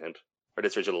original account or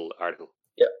this original article.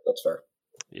 Yeah, that's fair.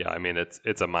 Yeah, I mean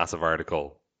it's a massive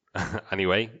article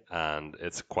anyway, and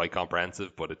it's quite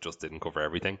comprehensive, but it just didn't cover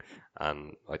everything,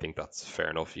 and I think that's fair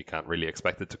enough. You can't really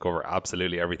expect it to cover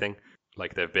absolutely everything.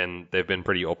 Like they've been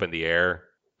pretty up in the air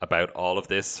about all of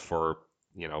this for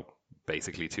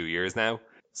basically 2 years now,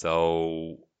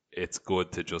 so it's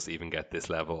good to just even get this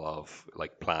level of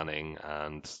like planning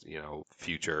and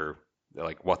future,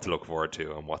 like what to look forward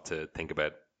to and what to think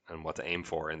about and what to aim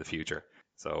for in the future.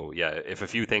 So yeah, if a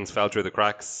few things fell through the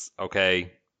cracks,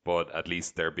 okay, but at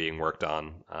least they're being worked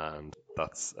on, and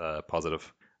that's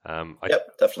positive.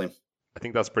 Yep, definitely. I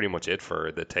think that's pretty much it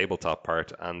for the tabletop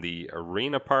part. And the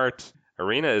arena part,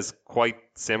 arena is quite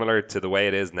similar to the way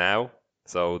it is now,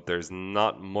 so there's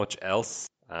not much else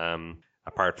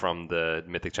apart from the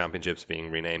Mythic Championships being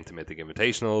renamed to Mythic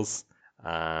Invitationals,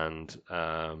 and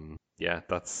yeah,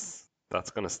 that's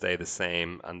going to stay the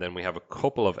same. And then we have a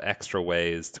couple of extra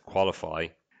ways to qualify.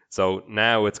 So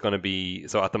now it's going to be,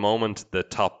 so at the moment, the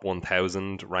top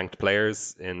 1,000 ranked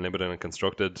players in Limited and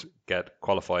Constructed get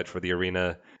qualified for the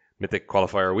Arena Mythic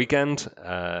Qualifier weekend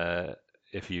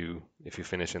if you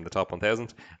finish in the top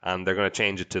 1,000. And they're going to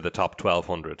change it to the top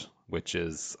 1,200, which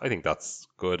is, I think that's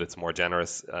good. It's more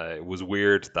generous. It was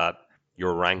weird that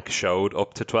your rank showed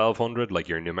up to 1,200, like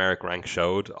your numeric rank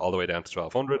showed all the way down to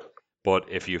 1,200. But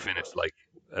if you finished like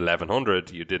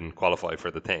 1,100, you didn't qualify for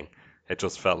the thing. It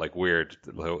just felt like weird.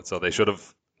 So they should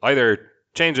have either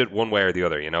changed it one way or the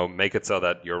other, make it so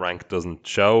that your rank doesn't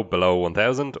show below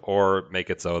 1,000, or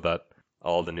make it so that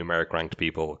all the numeric ranked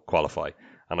people qualify.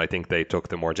 And I think they took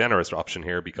the more generous option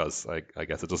here because I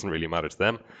guess it doesn't really matter to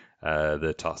them.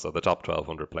 The top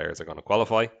 1,200 players are going to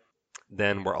qualify.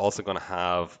 Then we're also going to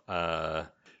have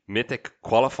Mythic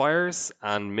qualifiers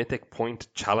and Mythic point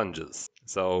challenges.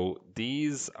 So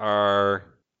these are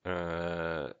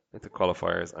Mythic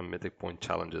qualifiers and Mythic point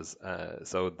challenges.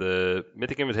 So the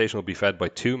Mythic Invitation will be fed by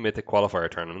 2 Mythic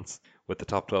qualifier tournaments with the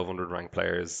top 1,200 ranked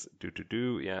players.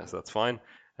 Yeah, so that's fine.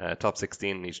 Top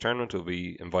 16 in each tournament will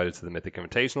be invited to the Mythic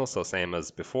Invitational, so same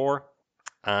as before.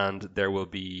 And there will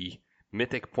be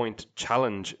Mythic point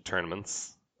challenge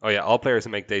tournaments. Oh yeah, all players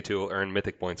who make day 2 will earn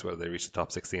Mythic points whether they reach the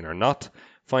top 16 or not.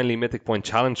 Finally, Mythic Point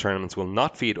Challenge tournaments will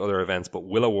not feed other events but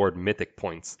will award Mythic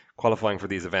points. Qualifying for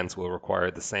these events will require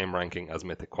the same ranking as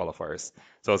Mythic qualifiers.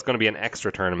 So it's going to be an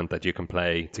extra tournament that you can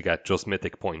play to get just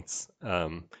Mythic points,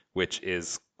 which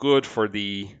is good for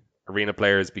the arena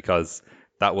players because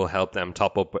that will help them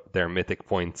top up their Mythic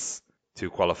points to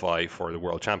qualify for the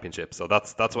World Championship. So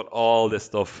that's what all this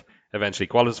stuff eventually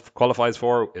qualifies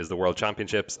for, is the World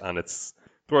Championships, and the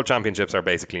World Championships are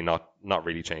basically not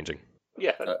really changing.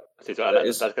 Yeah,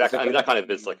 that kind of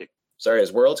is like. Sorry,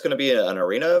 is Worlds going to be an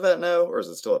arena event now, or is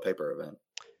it still a paper event?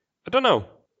 I don't know.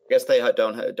 I guess they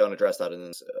don't address that in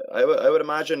this. I would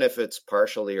imagine if it's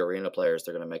partially arena players,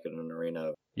 they're going to make it an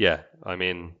arena. Yeah, I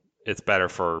mean it's better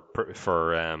for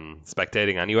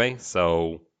spectating anyway.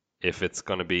 So if it's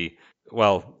going to be,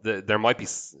 well, there might be,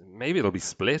 maybe it'll be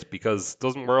split, because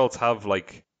doesn't Worlds have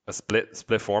like a split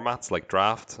formats like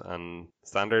draft and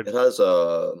standard? It has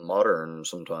a modern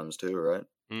sometimes too, right?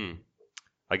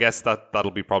 I guess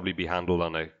that'll probably be handled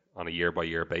on a year by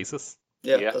year basis.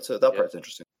 Yeah. That's it. That part's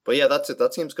interesting. But yeah, that's it.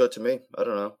 That seems good to me. I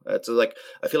don't know. It's like,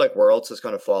 I feel like Worlds has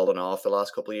kind of fallen off the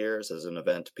last couple of years as an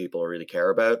event people really care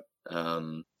about.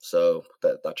 So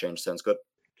that change sounds good.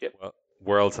 Yeah. Well,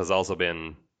 Worlds has also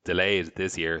been delayed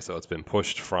this year, so it's been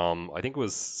pushed from, I think it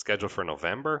was scheduled for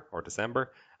November or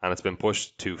December, and it's been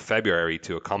pushed to February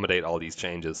to accommodate all these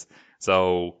changes.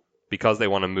 So because they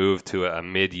want to move to a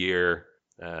mid-year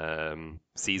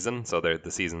season, so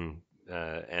the season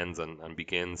ends and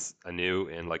begins anew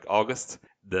in like August.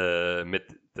 The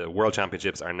World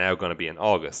Championships are now going to be in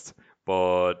August,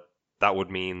 but that would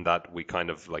mean that we kind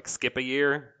of like skip a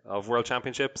year of World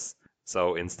Championships.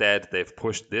 So instead, they've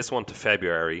pushed this one to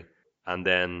February, and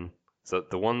then so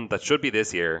the one that should be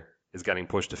this year is getting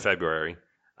pushed to February,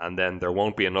 and then there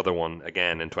won't be another one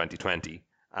again in 2020,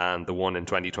 and the one in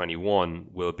 2021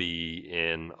 will be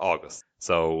in August.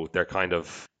 So they're kind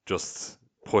of just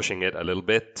pushing it a little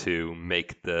bit to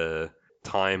make the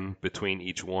time between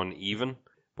each one even,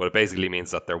 but it basically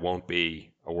means that there won't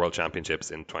be a World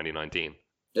Championships in 2019.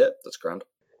 Yeah, that's grand.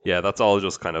 Yeah, that's all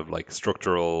just kind of like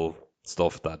structural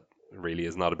stuff that really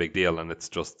is not a big deal, and it's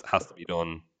just has to be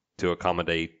done to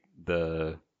accommodate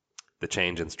the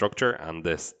change in structure and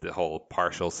the whole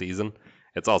partial season.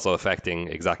 It's also affecting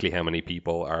exactly how many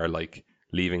people are like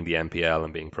leaving the NPL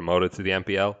and being promoted to the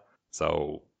NPL.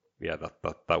 So yeah,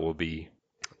 that will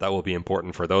be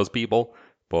important for those people,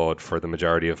 but for the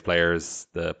majority of players,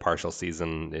 the partial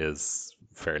season is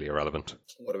fairly irrelevant.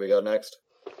 What do we got next?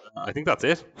 I think that's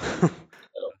it.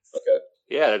 Okay.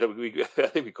 Yeah, I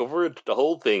think we covered the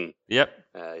whole thing. Yep.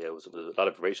 Yeah, it was a lot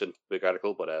of information, big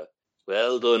article, but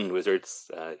well done, Wizards.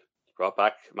 Brought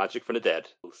back Magic from the dead.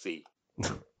 We'll see.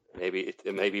 Maybe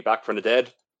it may be back from the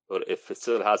dead, but if it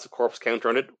still has a corpse counter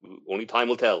on it, only time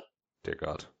will tell. Dear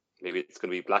God. Maybe it's going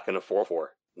to be black and a 4/4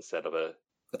 instead of a...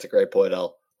 That's a great point,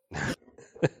 Al.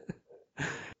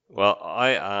 Well,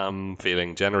 I am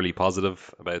feeling generally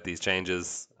positive about these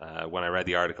changes. When I read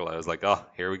the article, I was like, oh,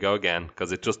 here we go again,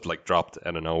 because it just like dropped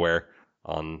out of nowhere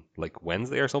on like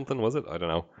Wednesday or something, was it? I don't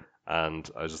know. And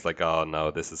I was just like, oh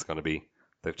no, this is going to be,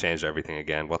 they've changed everything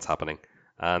again. What's happening?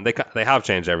 And they have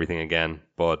changed everything again,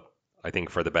 but I think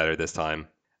for the better this time.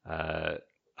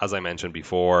 As I mentioned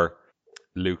before,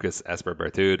 Lucas Esper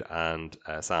Bertud and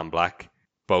Sam Black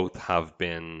both have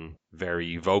been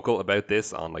very vocal about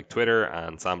this on like Twitter,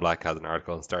 and Sam Black has an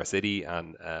article in Star City,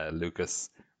 and Lucas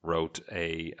wrote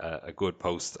a good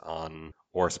post on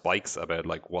Or Spikes about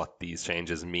like what these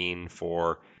changes mean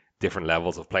for different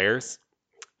levels of players.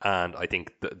 And I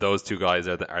think those two guys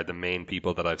are the main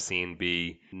people that I've seen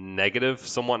be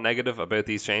somewhat negative about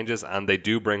these changes, and they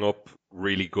do bring up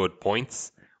really good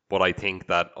points. But I think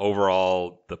that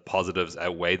overall the positives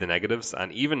outweigh the negatives,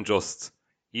 and even just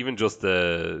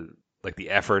the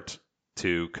effort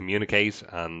to communicate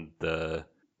and the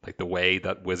way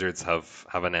that Wizards have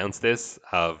announced this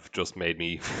have just made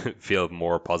me feel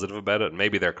more positive about it.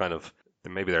 Maybe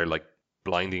they're like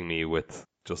blinding me with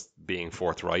just being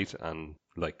forthright and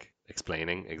like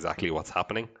explaining exactly what's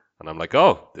happening, and I'm like,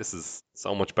 oh, this is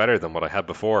so much better than what I had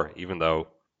before, even though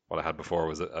what I had before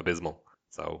was abysmal.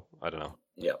 So I don't know.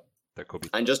 Yeah. There could be.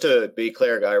 And just to be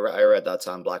clear, I read that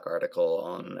Sam Black article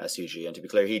on SCG, and to be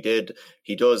clear, he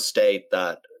does state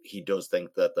that he does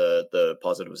think that the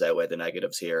positives outweigh the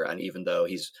negatives here, and even though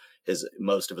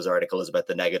most of his article is about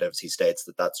the negatives, he states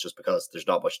that that's just because there's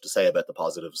not much to say about the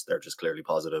positives. They're just clearly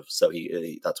positive. So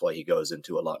that's why he goes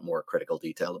into a lot more critical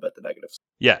detail about the negatives.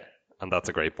 Yeah, and that's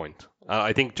a great point.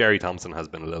 I think Jerry Thompson has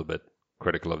been a little bit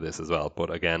critical of this as well, but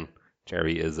again,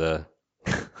 Jerry is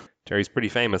Jerry's pretty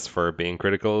famous for being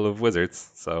critical of Wizards,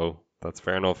 so that's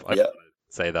fair enough. I wouldn't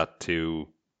say that to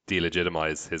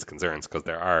delegitimize his concerns, because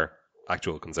there are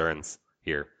actual concerns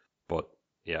here. But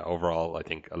yeah, overall, I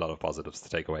think a lot of positives to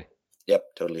take away. Yep,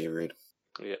 totally agreed.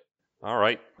 Yeah. All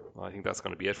right. Well, I think that's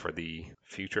going to be it for the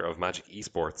future of Magic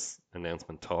Esports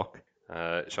announcement talk.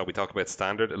 Shall we talk about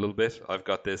Standard a little bit? I've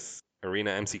got this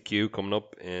Arena MCQ coming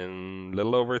up in a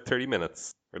little over 30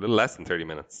 minutes, or a little less than 30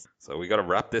 minutes. So we got to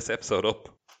wrap this episode up.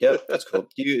 Yeah, that's cool.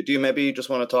 Do you maybe just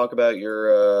want to talk about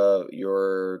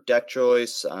your deck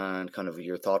choice and kind of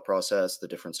your thought process, the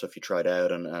different stuff you tried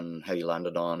out, and how you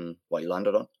landed on what you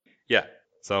landed on? Yeah.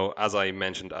 So as I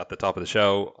mentioned at the top of the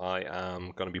show, I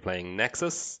am going to be playing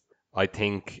Nexus. I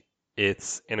think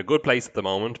it's in a good place at the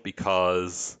moment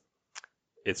because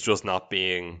it's just not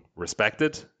being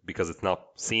respected, because it's not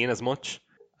seen as much.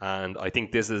 And I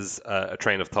think this is a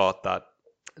train of thought that,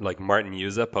 like, Martin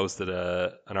Yuza posted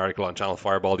an article on Channel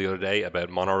Fireball the other day about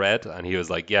Mono Red, and he was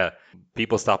like, yeah,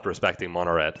 people stopped respecting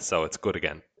Mono Red, so it's good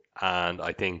again. And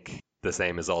I think the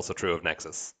same is also true of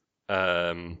Nexus.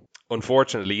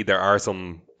 Unfortunately, there are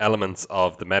some elements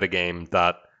of the metagame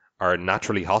that are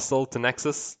naturally hostile to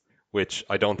Nexus, which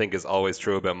I don't think is always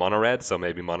true about Mono Red, so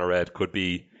maybe Mono Red could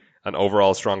be an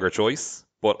overall stronger choice.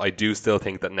 But I do still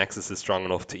think that Nexus is strong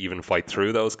enough to even fight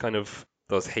through those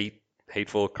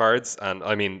hateful cards. And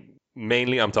I mean,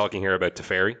 mainly I'm talking here about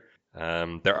Teferi.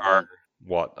 There are,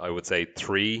 what I would say,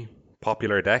 3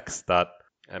 popular decks that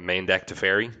a main deck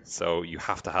Teferi, so you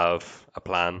have to have a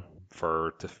plan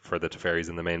for the Teferis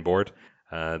in the main board.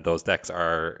 Those decks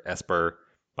are Esper,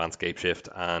 Bant Scapeshift,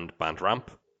 and Bant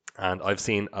Ramp. And I've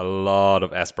seen a lot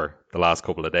of Esper the last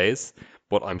couple of days,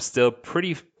 but I'm still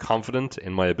pretty confident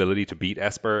in my ability to beat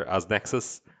Esper as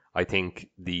Nexus. I think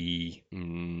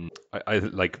I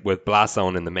like with Blast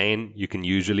Zone in the main, you can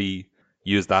usually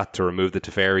use that to remove the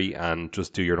Teferi and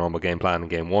just do your normal game plan in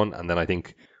game one. And then I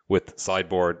think with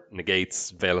sideboard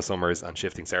negates, Veil of Summers, and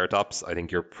shifting Ceratops, I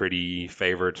think you're pretty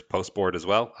favored post board as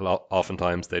well.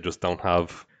 Oftentimes they just don't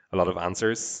have a lot of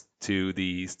answers to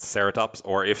the Ceratops,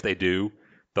 or if they do,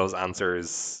 those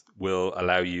answers will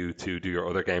allow you to do your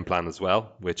other game plan as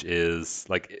well, which is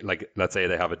like let's say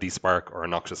they have a Despark or a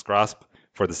Noxious Grasp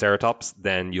for the Ceratops,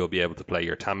 then you'll be able to play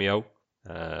your Tamiyo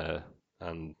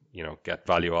and get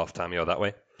value off Tamiyo that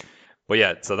way. But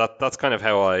yeah, so that's kind of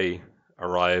how I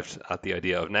arrived at the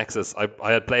idea of Nexus.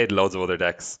 I had played loads of other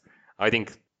decks. I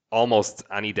think almost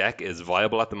any deck is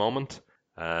viable at the moment,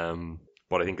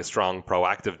 but I think a strong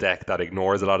proactive deck that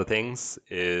ignores a lot of things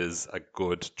is a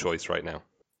good choice right now.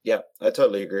 Yeah, I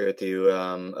totally agree with you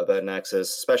about Nexus,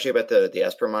 especially about the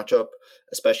Esper matchup.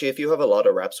 Especially if you have a lot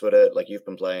of reps with it, like you've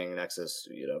been playing Nexus,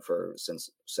 for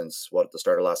since the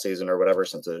start of last season or whatever,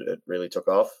 since it really took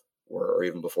off, or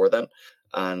even before then.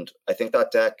 And I think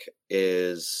that deck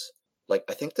is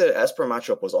I think the Esper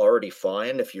matchup was already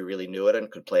fine if you really knew it and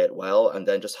could play it well, and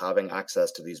then just having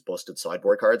access to these busted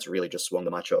sideboard cards really just swung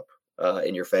the matchup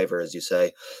in your favor, as you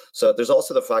say. So there's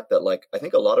also the fact that I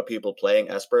think a lot of people playing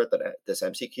Esper at this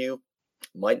MCQ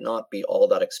might not be all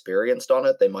that experienced on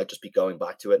it. They might just be going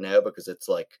back to it now because it's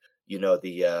the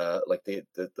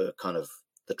kind of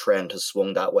the trend has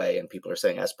swung that way and people are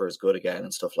saying Esper is good again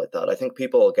and stuff like that. I think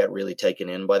people get really taken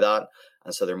in by that.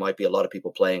 And so there might be a lot of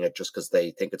people playing it just because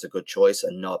they think it's a good choice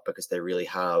and not because they really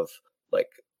have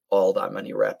all that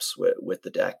many reps with the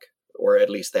deck, or at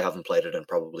least they haven't played it in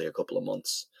probably a couple of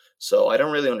months. So I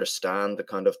don't really understand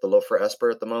the love for Esper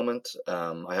at the moment.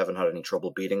 I haven't had any trouble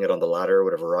beating it on the ladder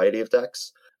with a variety of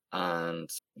decks. And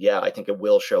yeah, I think it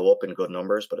will show up in good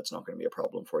numbers, but it's not going to be a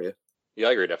problem for you. Yeah,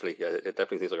 I agree, definitely. Yeah, it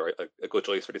definitely seems like a good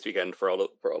choice for this weekend for all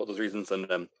of those reasons.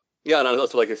 And yeah, and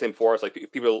also like I was saying before, it's like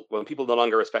when people no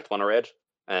longer respect mono red,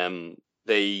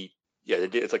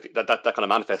 it's like that kind of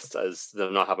manifests as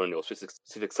them not having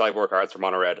specific sideboard cards for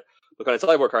mono red. The kind of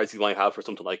sideboard cards you might have for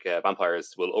something like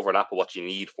vampires will overlap with what you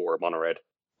need for mono red.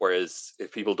 Whereas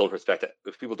if people don't respect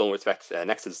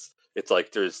Nexus, it's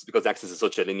like because Nexus is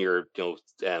such a linear,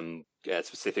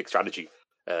 specific strategy.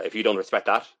 If you don't respect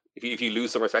that, if you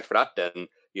lose some respect for that, then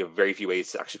you have very few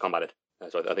ways to actually combat it.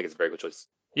 So I think it's a very good choice.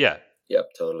 Yeah.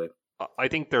 Yep, totally. I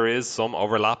think there is some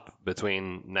overlap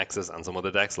between Nexus and some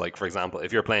other decks. Like, for example,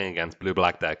 if you're playing against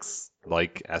blue-black decks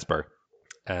like Esper,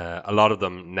 a lot of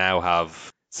them now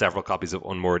have several copies of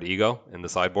Unmoored Ego in the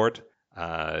sideboard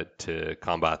to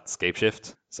combat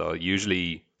Scapeshift. So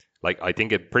usually, I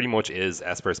think it pretty much is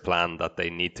Esper's plan that they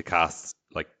need to cast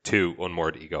 2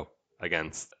 Unmoored Ego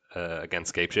against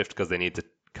Scapeshift, because they need to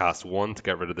cast one to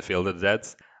get rid of the Field of the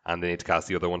Deads, and they need to cast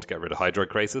the other one to get rid of Hydroid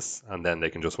Crisis, and then they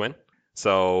can just win.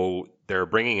 So they're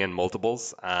bringing in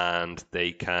multiples, and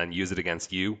they can use it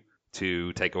against you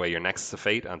to take away your Nexus of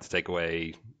Fate and to take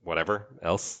away whatever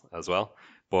else as well.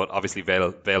 But obviously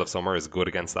Veil of Summer is good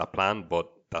against that plan, but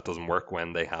that doesn't work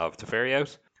when they have Teferi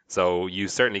out. So you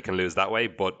certainly can lose that way,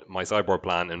 but my sideboard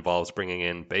plan involves bringing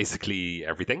in basically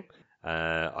everything.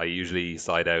 I usually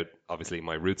side out, obviously,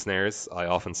 my Root Snares. I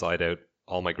often side out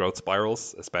all my Growth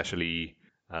Spirals, especially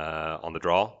on the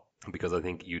draw, because I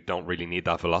think you don't really need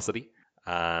that velocity.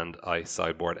 And I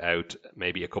sideboard out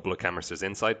maybe a couple of Chemister's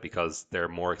Insight because they're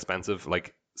more expensive.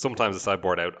 Sometimes I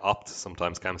sideboard out Opt,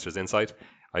 sometimes Chemister's Insight.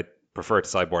 I prefer to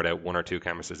sideboard out 1 or 2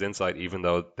 Chemister's Insight, even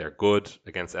though they're good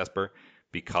against Esper,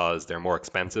 because they're more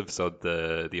expensive. So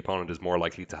the opponent is more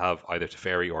likely to have either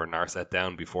Teferi or Narset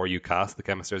down before you cast the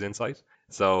Chemister's Insight.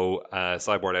 So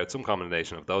sideboard out some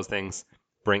combination of those things.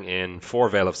 Bring in 4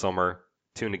 Veil of Summer,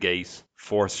 2 Negate,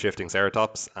 4 Shifting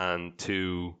Ceratops, and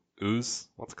 2 Ooze.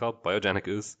 What's it called? Biogenic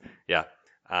Ooze? Yeah.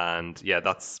 And yeah,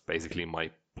 that's basically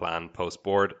my plan post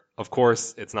board. Of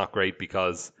course, it's not great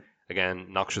because, again,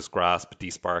 Noxious Grasp,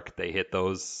 Despark, they hit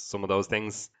some of those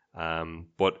things.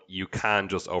 But you can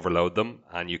just overload them,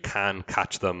 and you can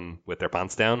catch them with their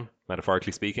pants down,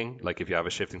 metaphorically speaking. Like if you have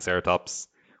a Shifting Ceratops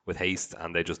with haste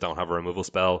and they just don't have a removal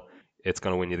spell, it's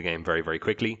going to win you the game very, very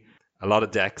quickly. A lot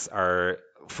of decks are,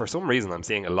 for some reason, I'm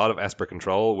seeing a lot of Esper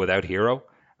control without hero,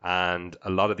 and a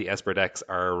lot of the Esper decks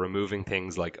are removing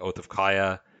things like Oath of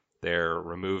Kaya. They're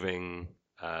removing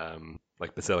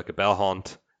Basilica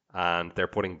Bellhaunt, and they're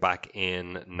putting back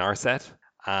in Narset.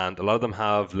 and a lot of them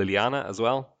have Liliana as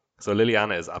well. So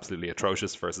Liliana is absolutely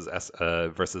atrocious versus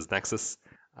Nexus,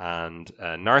 and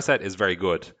Narset is very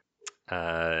good.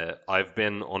 I've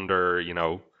been under,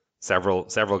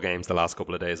 several games the last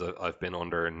couple of days. I've been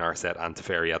under Narset and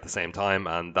Teferi at the same time,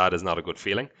 and that is not a good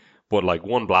feeling. But like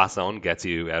one blast zone gets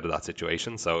you out of that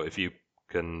situation. So if you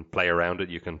can play around it,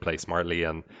 you can play smartly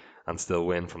and still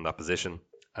win from that position.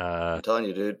 I'm telling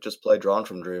you, dude, just play Drawn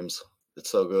from Dreams. It's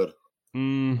so good.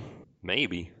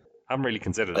 Maybe. Haven't really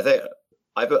considered I it. think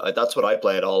that's what I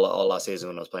played all last season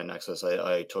when I was playing Nexus.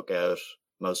 I took out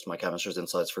most of my Canister's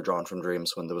insights for Drawn from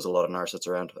Dreams when there was a lot of Narsets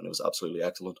around, and it was absolutely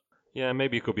excellent. Yeah,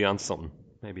 maybe you could be onto something.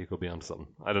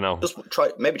 I don't know. Just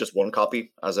try maybe just one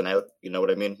copy as an out. You know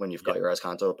what I mean? When you've got your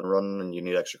Azcanta up and running and you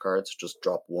need extra cards, just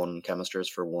drop one Chemisters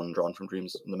for one Drawn from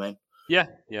Dreams in the main. Yeah,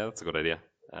 that's a good idea.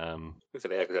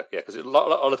 Because a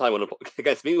lot of the time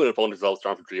against me when an opponent resolves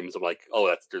Drawn from Dreams, I'm like,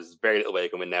 oh, there's very little way I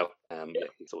can win now.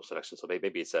 So selection. So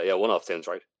maybe it's one off sounds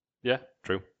right. Yeah,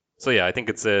 true. So yeah, I think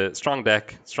it's a strong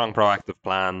deck, strong proactive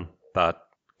plan that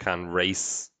can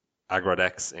race aggro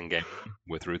decks in game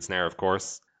with Root Snare, of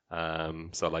course.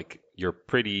 So like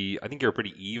I think you're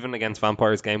pretty even against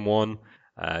Vampires game 1.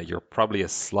 You're probably a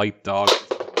slight dog.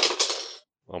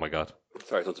 Oh my god.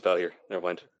 Sorry, something's bad here. Never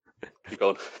mind. Keep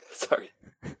going. Sorry.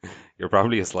 You're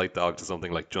probably a slight dog to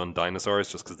something like Jund Dinosaurs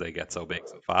just because they get so big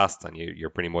so fast, and you're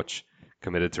pretty much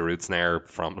committed to Root Snare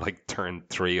from like turn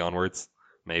 3 onwards,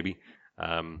 maybe.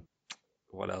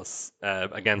 What else?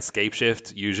 Against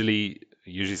Scapeshift, usually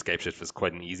Scapeshift is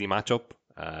quite an easy matchup.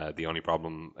 The only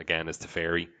problem again is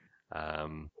Teferi.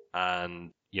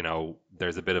 And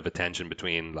there's a bit of a tension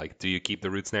between like, do you keep the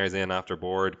Root Snares in after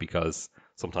board, because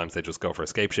sometimes they just go for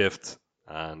escape shift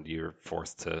and you're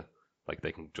forced to, like,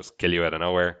 they can just kill you out of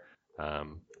nowhere.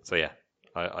 So yeah,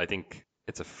 I think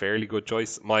it's a fairly good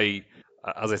choice.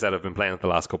 As I said, I've been playing it the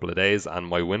last couple of days and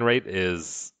my win rate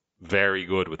is very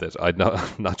good with it. I'm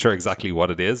not sure exactly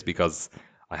what it is because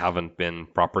I haven't been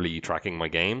properly tracking my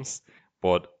games,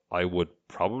 but I would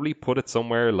probably put it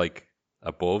somewhere like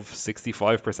above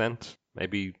 65%,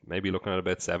 maybe looking at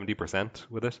about 70%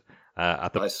 with it.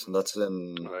 Nice. That's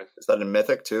is that in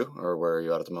Mythic too, or where are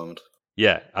you at the moment?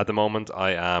 Yeah, at the moment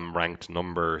I am ranked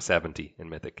number 70 in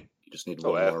Mythic. You just need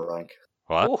one more rank.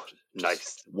 What? Oh,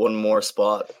 nice. One more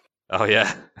spot. Oh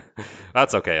yeah,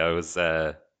 that's okay. I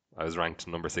was ranked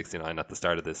number 69 at the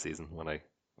start of this season when I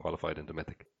qualified into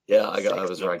Mythic. Yeah, I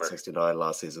was ranked 69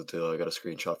 last season too. I got a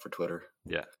screenshot for Twitter.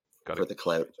 Yeah, for the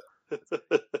clout.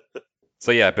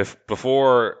 So yeah,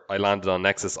 before I landed on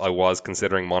Nexus, I was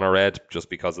considering Mono Red just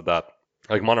because of that.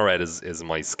 Like Mono Red is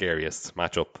my scariest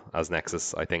matchup as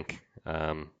Nexus, I think.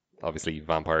 Obviously,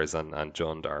 Vampires and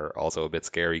Jund are also a bit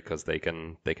scary because they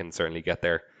can certainly get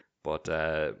there. But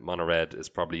Mono Red is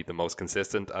probably the most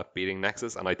consistent at beating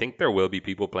Nexus, and I think there will be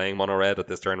people playing Mono Red at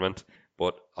this tournament.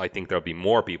 But I think there'll be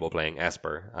more people playing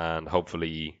Esper, and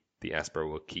hopefully the Esper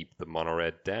will keep the Mono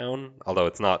Red down. Although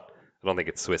it's not. I don't think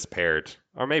it's Swiss paired.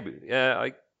 Or maybe, yeah,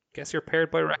 I guess you're paired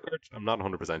by record. I'm not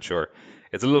 100% sure.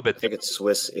 It's a little bit... I think it's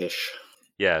Swiss-ish.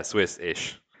 Yeah,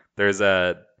 Swiss-ish.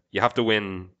 You have to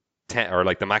win 10, or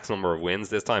like the max number of wins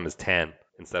this time is 10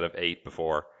 instead of 8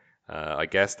 before. I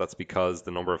guess that's because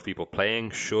the number of people playing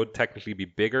should technically be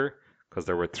bigger because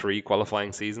there were 3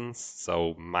 qualifying seasons.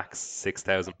 So max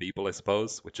 6,000 people, I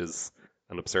suppose, which is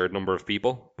an absurd number of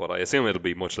people. But I assume it'll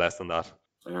be much less than that.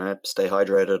 All right, stay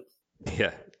hydrated.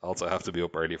 Yeah, also have to be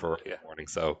up early for work in the morning,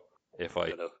 so if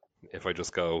I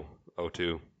just go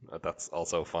 02, that's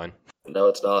also fine. No,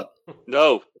 it's not.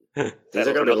 No. These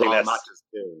are going to be long matches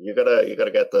too. You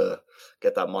gotta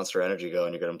get that monster energy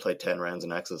going. You're going to play 10 rounds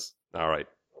in Nexus. All right.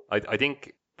 I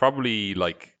think probably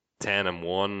like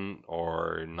 10-1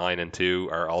 or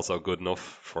 9-2 are also good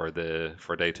enough for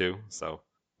day 2, so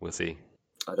we'll see.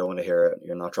 I don't want to hear it.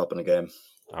 You're not dropping a game.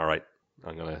 All right.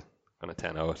 I'm gonna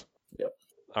 10-0 it. Yep.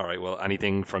 All right. Well,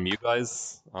 anything from you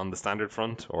guys on the standard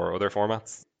front or other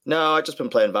formats? No, I've just been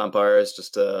playing Vampires,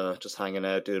 just hanging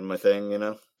out, doing my thing,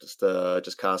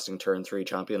 just casting turn 3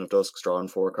 Champion of Dusk, drawing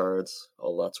 4 cards,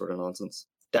 all that sort of nonsense.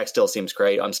 Deck still seems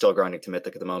great. I'm still grinding to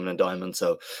Mythic at the moment in Diamond,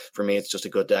 so for me, it's just a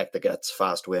good deck that gets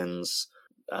fast wins,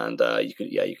 and you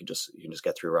can just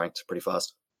get through ranked pretty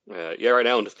fast. Right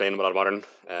now I'm just playing a lot of Modern.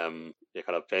 Kind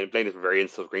of playing different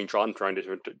variants of Greentron, trying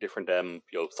different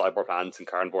sideboard plans and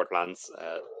card board plans.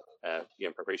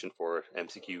 In preparation for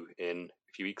MCQ in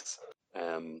a few weeks.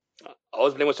 I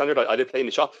was playing with Standard. I did play in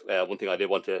the shop. One thing I did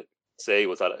want to say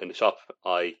was that in the shop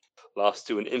I lost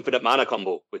to an infinite mana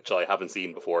combo, which I haven't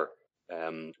seen before. I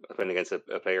was playing against a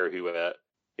player who,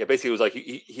 basically was like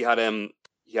he had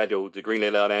the Green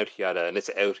Leyline out, he had a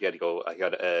Nissa out, he had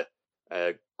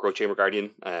a Growth Chamber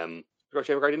Guardian, Growth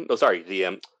Chamber Guardian? No, sorry,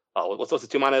 the what's the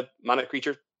 2 mana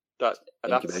creature that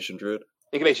adapts? Incubation Druid.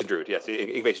 Incubation Druid, yes,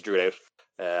 Incubation Druid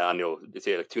out. And it's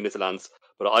like 2 Nissa lands.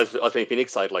 But I was playing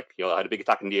Phoenix side, like, I had a big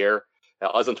attack in the air.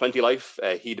 I was on 20 life.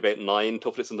 He had about 9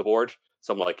 toughness on the board.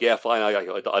 So I'm like, yeah, fine. I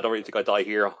don't really think I die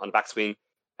here on backswing.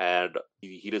 And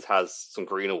he just has some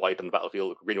green and white on the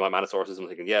battlefield, green and white mana sources. I'm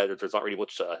thinking, yeah, there's not really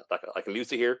much that I can lose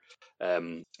to here.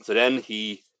 So then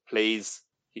he plays.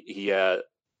 He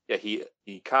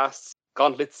casts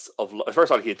Gauntlets of.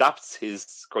 First of all, he adapts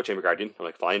his Growth Chamber Guardian. I'm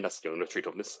like, fine, that's 3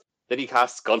 toughness. Then he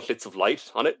casts Gauntlets of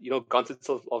Light on it. Gauntlets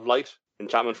of Light,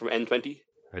 enchantment from N20.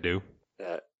 I do.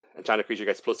 Enchanted creature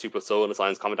gets +2/+0 and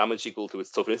assigns common damage equal to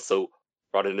its toughness. So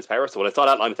rather than his power. So when I saw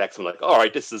that line of text, I'm like, all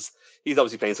right, he's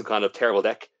obviously playing some kind of terrible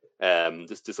deck.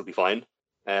 This will be fine.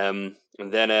 And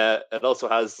then it also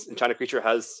has enchanted creature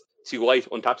has 2 white,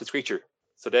 untap this creature.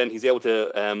 So then he's able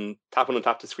to tap and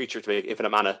untap this creature to make infinite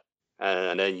mana,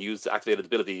 and then use the activated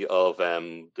ability of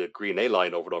the green A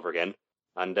line over and over again,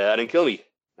 and then kill me.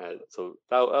 So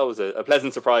that was a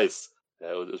pleasant surprise.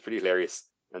 It was pretty hilarious.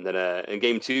 And then in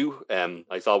game 2,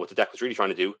 I saw what the deck was really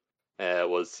trying to do.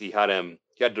 Was he had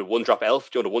the 1-drop elf,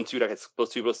 the 1/2 that gets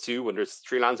 +2/+2 when there's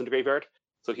 3 lands in the graveyard.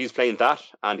 So he's playing that,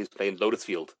 and he's playing Lotus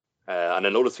Field. And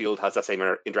then Lotus Field has that same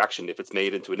interaction. If it's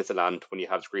made into a Nissa land when you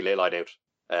have Green Ley Line out,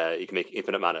 you can make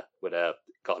infinite mana with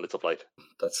Gauntlets of Light.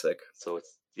 That's sick. So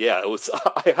it was.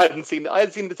 I hadn't seen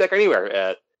the deck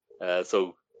anywhere.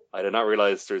 So I did not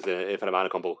realize there's an infinite mana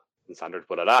combo in Standard,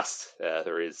 but alas,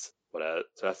 there is. But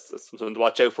so that's something to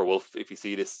watch out for, Wolf, if you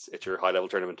see this at your high level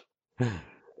tournament.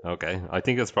 Okay, I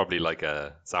think it's probably like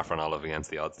a Saffron Olive against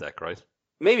the odds deck, right?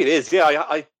 Maybe it is.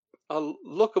 Yeah, I'll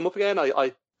look him up again.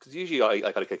 Because usually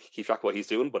I kind of keep track of what he's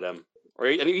doing, but or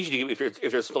usually if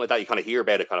there's something like that, you kind of hear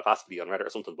about it kind of passively on Reddit or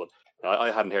something. But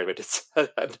I hadn't heard about this. I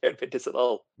hadn't heard about this at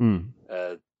all. And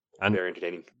very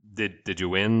entertaining. Did you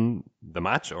win the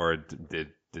match, or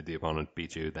did the opponent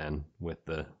beat you then with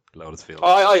the Lotus Field?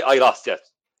 Oh, I lost. Yes.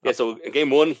 Yeah. So in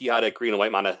game 1 he had a green and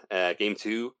white mana. Game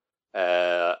 2,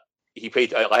 he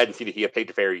played. I hadn't seen it. He had played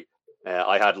Teferi.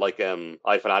 I had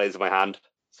I had Finales in my hand.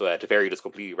 So Teferi just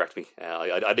completely wrecked me.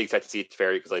 I didn't expect to see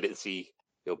Teferi because I didn't see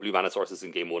blue mana sources in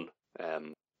game 1.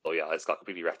 So yeah, I just got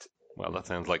completely wrecked. Well, that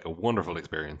sounds like a wonderful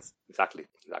experience. Exactly.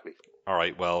 All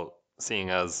right. Well,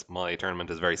 seeing as my tournament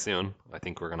is very soon, I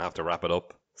think we're going to have to wrap it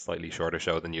up. Slightly shorter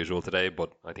show than usual today,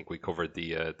 but I think we covered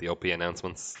the OP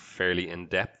announcements fairly in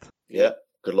depth. Yeah.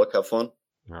 Good luck. Have fun.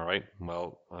 All right.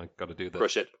 Well, I got to do the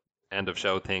crush it. End of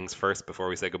show things first before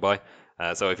we say goodbye.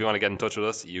 So if you want to get in touch with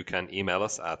us, you can email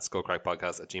us at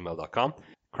skullcrackpodcast@gmail.com.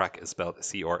 Crack is spelled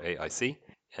CRAIC.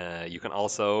 You can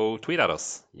also tweet at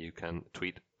us. You can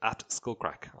tweet at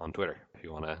Skullcrack on Twitter if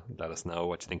you want to let us know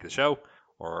what you think of the show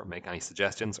or make any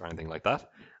suggestions or anything like that.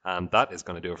 And that is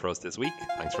going to do it for us this week.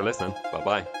 Thanks for listening.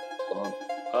 Bye-bye.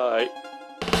 Bye.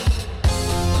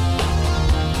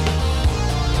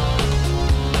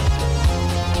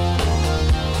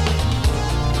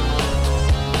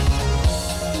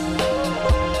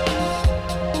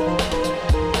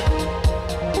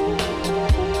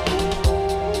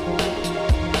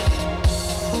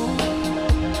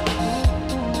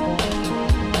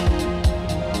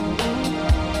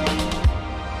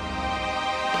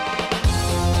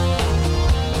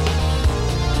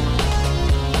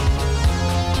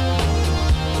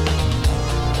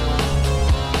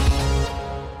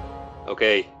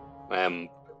 Okay,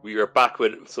 we are back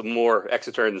with some more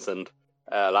extra turns, and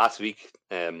last week,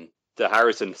 the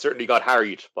Harrison certainly got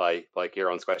harried by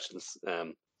Kieran's questions.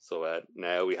 So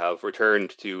now we have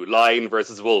returned to Lion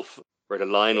versus Wolf, where the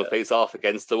Lion will face off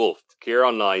against the Wolf.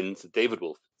 Kieran Lyons, David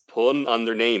Wolf, pun on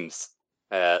their names.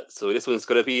 So this one's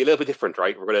going to be a little bit different,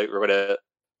 right? We're going to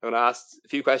ask a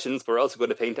few questions, but we're also going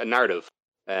to paint a narrative.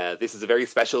 This is a very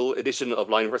special edition of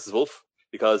Lion versus Wolf,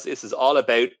 because this is all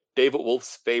about David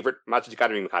Wolf's favorite Magic the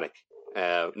Gathering mechanic.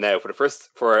 Now,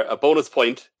 for a bonus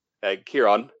point,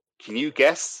 Kieran, can you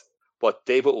guess what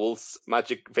David Wolf's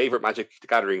favorite Magic the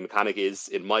Gathering mechanic is?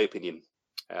 In my opinion,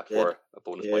 for a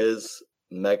bonus point, is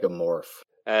Megamorph.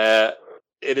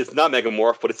 It is not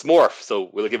Megamorph, but it's Morph. So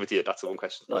we'll give it to you. That's the one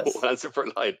question. Nice. One answer per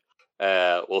line.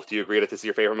 Wolf, do you agree that this is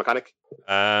your favorite mechanic?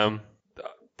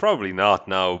 Probably not.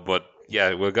 No, but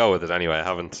yeah, we'll go with it anyway. I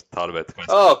haven't thought about the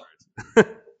question. Oh.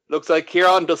 Looks like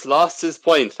Kieran just lost his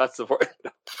point. That's the point.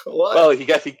 What? Well, he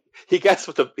guessed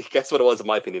what it was, in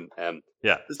my opinion.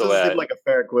 Yeah. This doesn't seem like a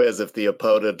fair quiz if the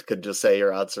opponent could just say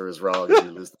your answer is wrong and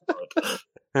you lose the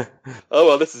point. Oh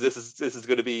well, this is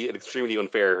going to be an extremely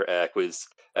unfair quiz.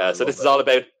 So this is all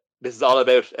about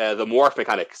the morph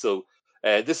mechanic. So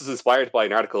this is inspired by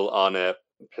an article on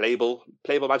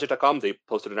playablemagicTheCom. They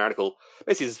posted an article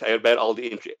basically about all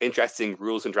the interesting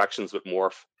rules interactions with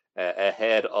Morph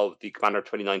ahead of the Commander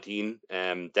 2019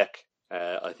 deck.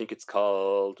 I think it's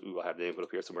called. I have the name up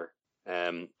here somewhere.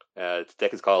 The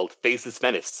deck is called Faceless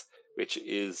Menace, which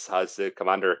has the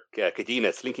commander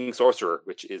Kadena, Slinking Sorcerer,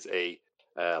 which is a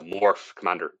Morph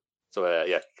commander. So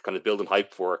kind of building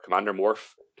hype for Commander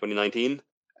Morph 2019.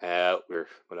 We're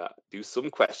gonna do some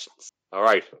questions. All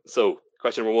right. So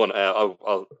question number one.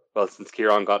 Well, since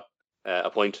Kieran got a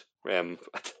point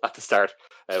at the start,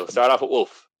 we'll start off with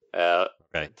Wolf.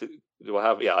 Okay. Do I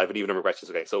have? Yeah, I have an even number of questions.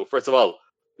 Okay. So first of all,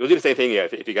 we'll do the same thing. Yeah.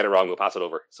 If you get it wrong, we'll pass it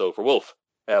over. So for Wolf,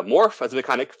 Morph as a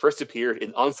mechanic first appeared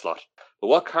in Onslaught. But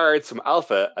what cards from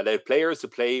Alpha allowed players to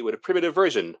play with a primitive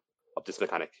version of this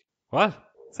mechanic? What?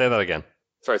 Say that again.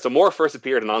 Sorry, so Morph first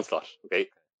appeared in Onslaught, okay?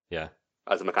 Yeah.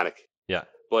 As a mechanic. Yeah.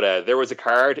 But there was a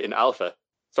card in Alpha.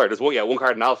 Sorry, there's one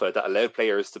card in Alpha that allowed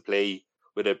players to play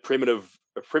with a primitive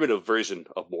version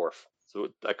of Morph. So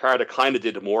a card that kind of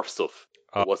did Morph stuff.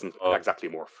 It wasn't exactly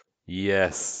Morph.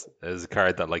 Yes, it was a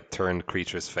card that like turned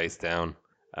creatures face down.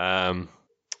 I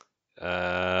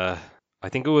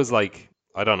think it was like,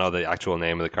 I don't know the actual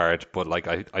name of the card, but like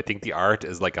I think the art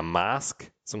is like a mask,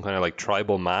 some kind of like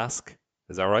tribal mask.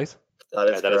 Is that right? That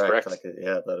is correct. Is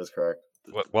correct. That is correct.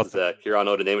 What's Kieran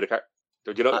know the name of the card?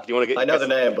 Do you want to get? I know the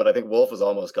name, but I think Wolf has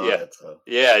almost got it. So.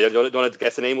 Yeah. Do you want to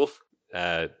guess the name, Wolf?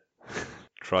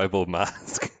 Tribal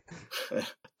mask.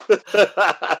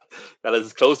 That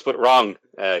is close but wrong,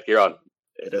 Kieran.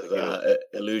 It is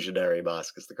illusionary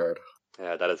mask is the card.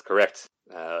 That is correct.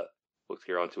 Puts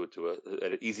Kieran to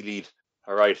an easy lead.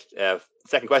 All right.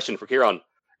 Second question for Kieran.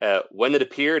 When it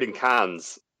appeared in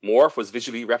cans, Morph was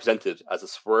visually represented as a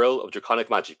swirl of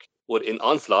draconic magic. But in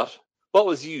Onslaught, what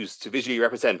was used to visually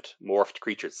represent morphed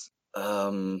creatures?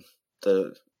 There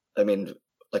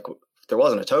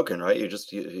wasn't a token, right?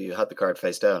 You had the card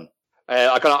face down.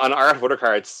 On art of other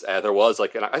cards, there was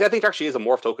like I think there actually is a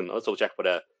morph token. I'll double check,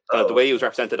 but the way it was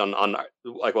represented on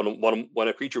like when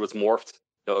a creature was morphed,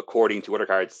 according to other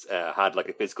cards, had like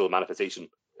a physical manifestation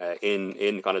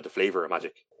in kind of the flavor of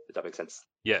Magic. Does that make sense?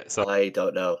 Yeah. So I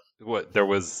don't know. What there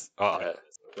was.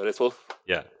 This Wolf.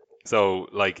 Yeah. So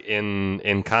like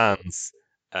in cans,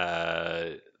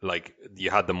 like you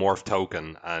had the morph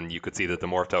token, and you could see that the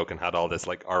morph token had all this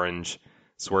like orange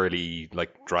swirly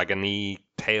like dragony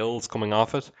tails coming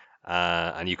off it,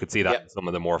 and you could see that in some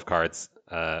of the morph cards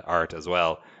art as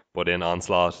well. But in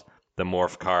Onslaught, the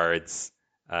morph cards,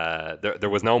 there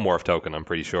was no morph token, I'm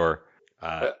pretty sure,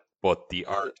 but the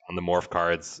art on the morph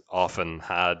cards often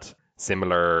had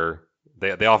similar.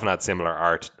 They often had similar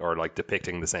art or like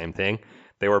depicting the same thing.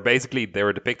 They were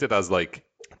depicted as like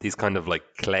these kind of like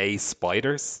clay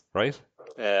spiders, right?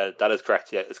 That is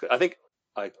correct. Yeah, I think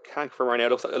I can't confirm right now.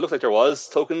 It looks like there was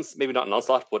tokens, maybe not in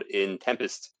Onslaught, but in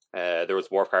Tempest, there was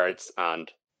morph cards,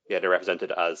 and they're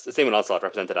represented as the same in Onslaught,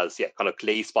 represented as kind of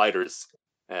clay spiders.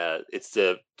 It's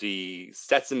the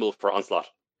set symbol for Onslaught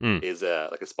is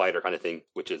like a spider kind of thing,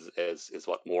 which is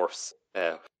what morphs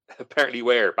apparently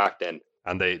were back then.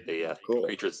 And cool.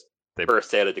 Creatures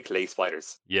burst out of the clay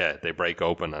spiders. Yeah, they break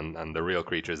open and the real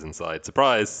creatures inside.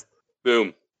 Surprise!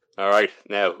 Boom. All right,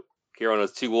 now Kieran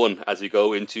has 2-1 as we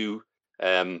go into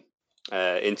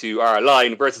our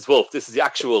Lion versus Wolf. This is the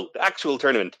actual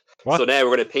tournament. What? So now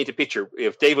we're going to paint a picture. We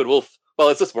have David Wolf. Well,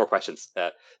 it's just more questions.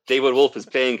 David Wolf is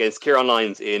playing against Kieran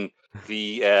Lyons in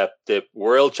the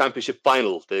World Championship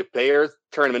Final, the Players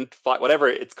Tournament, whatever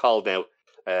it's called now.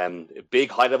 A big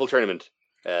high-level tournament.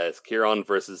 It's Kieran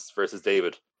versus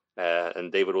David.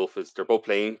 And David Wolf they're both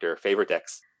playing their favorite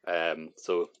decks.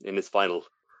 So in this final,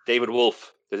 David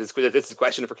Wolf, this is a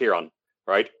question for Kieran,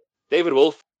 right? David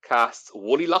Wolf casts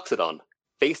Woolly Loxodon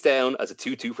face down as a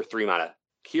 2/2 for 3 mana.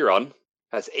 Kieran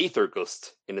has Aether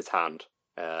Gust in his hand,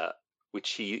 which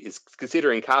he is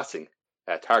considering casting,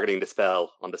 targeting the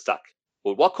spell on the stack.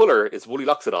 But what color is Woolly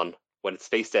Loxodon when it's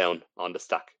face down on the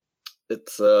stack?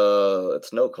 It's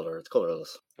no color. It's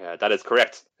colorless. That is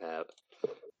correct.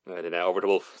 And now over to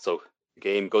Wolf. So the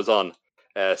game goes on.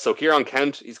 So Kieran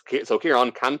can't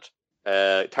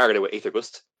target it with Aether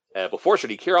Gust. But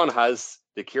fortunately, Kieran has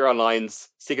the Kieran Lyons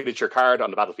signature card on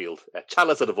the battlefield,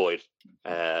 Chalice of the Void.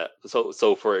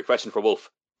 So for a question for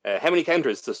Wolf, how many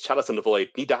counters does Chalice of the Void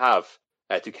need to have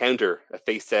to counter a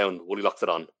face-down Woolly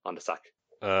Loxodon on the stack?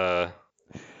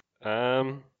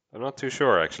 I'm not too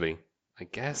sure actually. I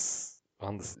guess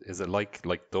is it like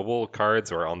double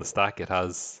cards, or on the stack it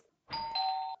has?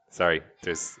 Sorry,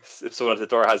 there's if someone at the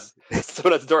door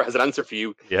has an answer for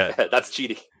you. Yeah, that's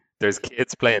cheating. There's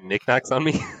kids playing knickknacks on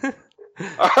me.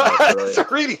 So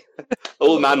really,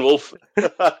 old man Wolf.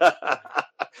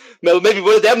 Well, maybe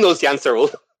one of them knows the answer,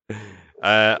 Wolf.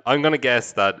 I'm gonna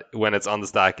guess that when it's on the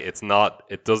stack, it's not.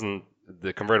 It doesn't.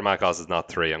 The converted mana cost is not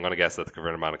 3. I'm gonna guess that the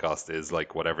converted mana cost is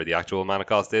like whatever the actual mana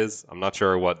cost is. I'm not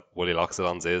sure what Woolly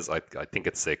Loxodon's is. I think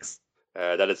it's 6.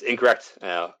 That is incorrect.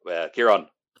 Kieran.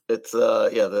 It's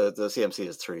the CMC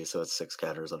is 3, so it's 6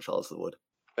 counters on Chalice of the Wood.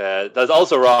 That's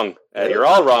also wrong. You're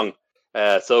all wrong.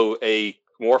 So a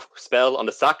morph spell on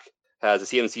the stack has a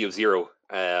CMC of 0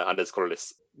 and is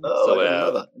colorless. Oh, So, I didn't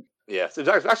know that. Yeah, so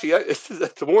actually,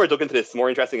 the more I dug into this, the more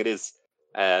interesting it is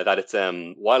that it's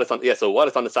while it's on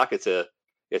the stack, it's a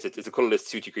colorless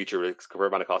 2/2 creature with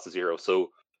convert mana cost of 0.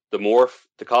 So the morph,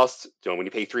 the cost, when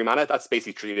you pay 3 mana, that's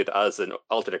basically treated as an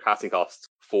alternate casting cost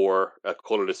for a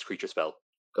colorless creature spell.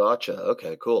 Gotcha.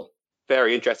 Okay, cool.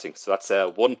 Very interesting. So that's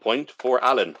 1 point for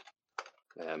Alan.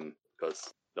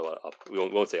 Because we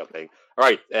won't say I'm playing. All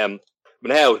right. But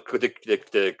now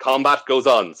the combat goes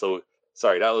on. So.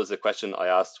 Sorry, that was a question I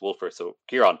asked Wolfer. So,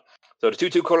 Kieran. So, the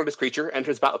 2/2 colorless creature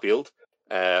enters battlefield.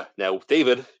 Now,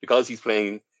 David, because he's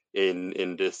playing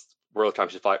in this World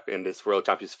Championship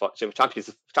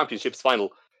Championships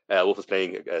final, Wolf is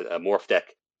playing a morph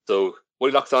deck. So,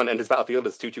 Woolly Loxodon enters battlefield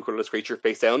as 2/2 colorless creature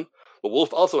face down. But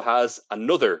Wolf also has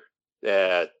another,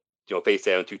 face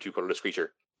down 2/2 colorless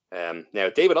creature. Now,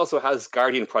 David also has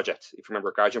Guardian Project. If you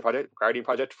remember Guardian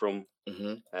Project from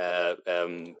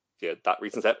that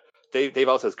recent set. Dave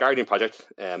also has Guardian Project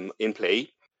in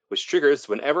play, which triggers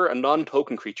whenever a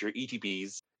non-token creature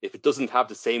ETBs if it doesn't have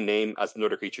the same name as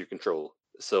another creature you control.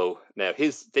 So now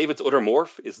David's other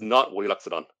morph is not Woolly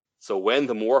Loxodon. So when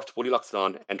the morphed Woolly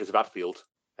Loxodon enters the battlefield,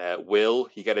 will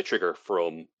he get a trigger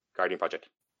from Guardian Project?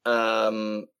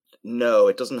 No,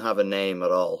 it doesn't have a name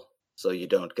at all. So you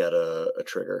don't get a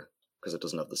trigger because it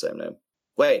doesn't have the same name.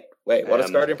 Wait, what does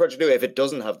Guardian Project do if it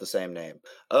doesn't have the same name?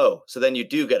 Oh, so then you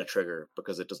do get a trigger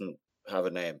because it doesn't have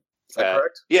a name. Is that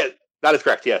correct? Yeah, that is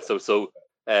correct. Yeah, so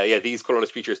these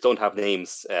colorless creatures don't have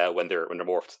names when they're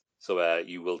morphed. So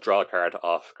you will draw a card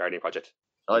off Guardian Project,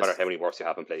 no matter how many morphs you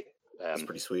have in play. That's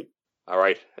pretty sweet. All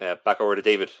right, back over to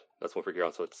David. That's one for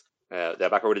Kieran. So it's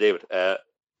back over to David.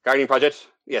 Guardian Project.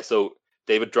 Yeah, so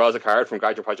David draws a card from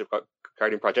Guardian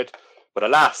Project, but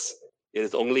alas, it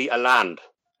is only a land.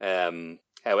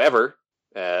 However,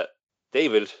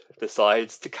 David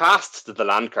decides to cast the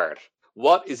land card.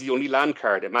 What is the only land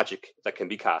card in Magic that can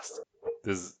be cast?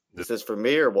 This is for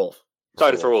me or Wolf?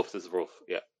 Sorry, this is for Wolf. This is for Wolf,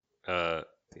 yeah.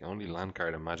 The only land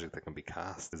card in Magic that can be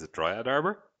cast. Is it Dryad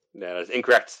Arbor? Yeah, that's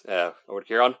incorrect. Over to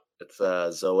Kieran. It's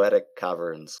Zoetic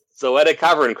Caverns. Zoetic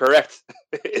Cavern, correct.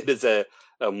 It is a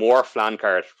morph land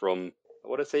card from,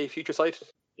 what did I say, Future Sight?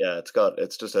 Yeah,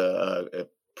 it's just it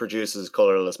produces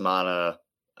colorless mana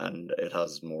and it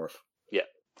has morph. Yeah.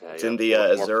 It's in the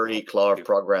Azuri Claw of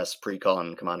Progress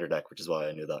Precon Commander deck, which is why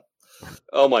I knew that.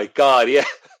 Oh my god, yeah.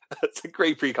 That's a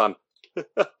great precon.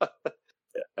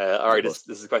 All right, this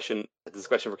is a question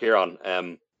for Kieran.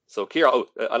 So Kieran,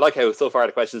 I like how so far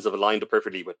the questions have aligned up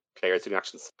perfectly with players doing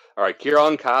actions. All right,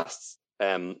 Kieran casts.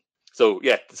 So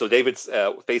David's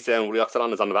face down Woolly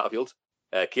Loxodon is on the battlefield.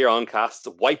 Kieran casts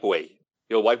Wipe Away.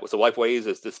 Wipe Away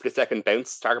is the split second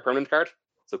bounce target permanent card.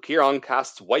 So Kieran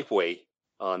casts Wipe Away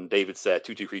on David's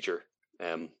 2/2 creature.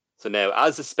 So now,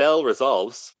 as the spell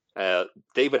resolves,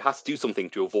 David has to do something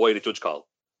to avoid a judge call.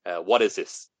 What is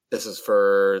this? This is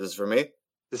for me?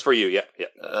 This is for you, yeah.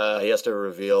 He has to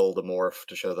reveal the morph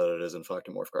to show that it is in fact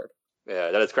a morph card.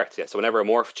 That is correct, yeah. So whenever a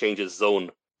morph changes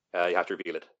zone, you have to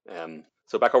reveal it.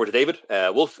 So back over to David.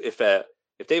 Wolf, if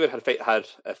David had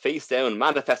a face down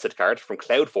manifested card from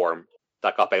Cloud Form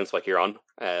that got bounced by Kieran,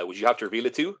 would you have to reveal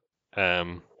it too?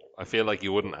 I feel like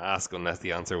you wouldn't ask unless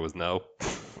the answer was no.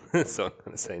 So I'm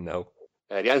going to say no.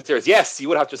 The answer is yes, you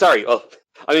would have to. Sorry. Well,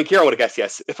 I mean, Kieran would have guessed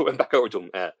yes if it went back over to him.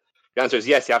 The answer is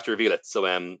yes, you have to reveal it. So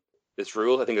this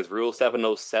rule, I think, is Rule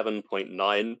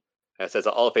 707.9. It says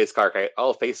that all face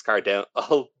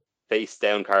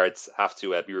down cards have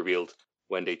to be revealed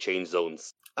when they change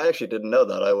zones. I actually didn't know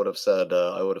that. I would have said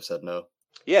no.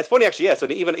 Yeah, it's funny actually. Yeah, so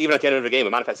even at the end of the game,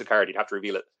 a manifested card, you'd have to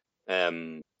reveal it.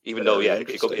 Even though, yeah,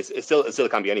 it still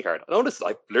can be any card. I noticed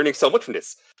I'm learning so much from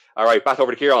this. All right, back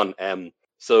over to Kieran.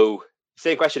 So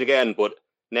same question again, but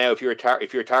now if you're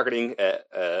targeting a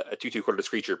 2/2 colorless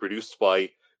creature produced by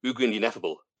Ugin the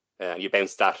Ineffable, and you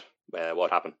bounce that,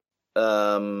 what happened?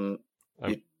 Are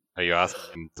you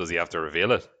asking? Does he have to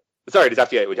reveal it? Sorry, would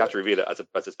you have to reveal it as a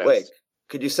bounce? Wait,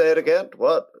 could you say it again?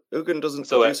 What? Ugin doesn't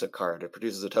produce a card; it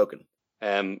produces a token.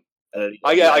 I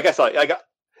guess I got.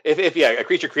 If a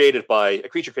creature created by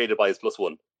is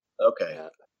 +1. Okay.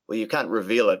 Well, you can't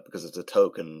reveal it because it's a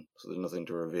token, so there's nothing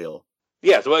to reveal.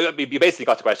 Yeah, so you basically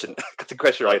got the question. Got the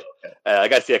question right. Okay. I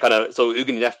guess kind of. So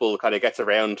Ugin Ineffable kind of gets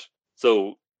around.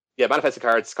 So yeah, manifested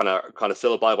cards kind of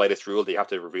still abide by this rule that you have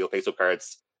to reveal face-up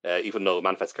cards, even though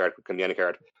manifest card can be any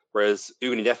card. Whereas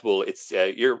Ugin Ineffable, it's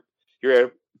you're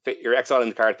exiling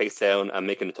the card face down and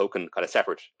making the token kind of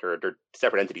separate. They're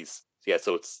separate entities. So yeah,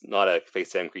 so it's not a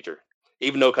face down creature.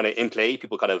 Even though kind of in play,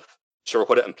 people kind of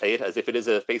put it and play it as if it is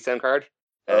a face down card.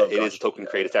 It is a token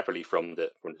created separately from the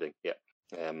thing. Yeah.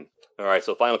 All right.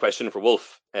 So final question for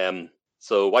Wolf.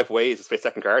 So Wipe Away is a split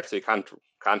second card, so you can't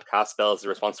cast spells as a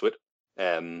response to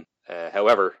it.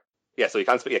 However, yeah, so you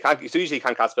can't. So usually you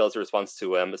can't cast spells as a response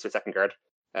to a split second card.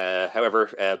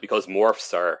 However, because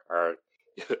morphs are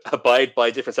abide by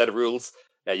a different set of rules,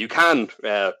 you can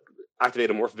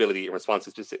activate a morph ability in response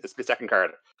to a split second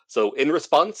card. So in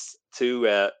response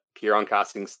to Kieran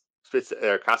casting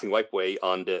Wipe Away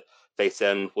on the face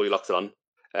down Woolly Loxodon,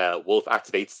 Wolf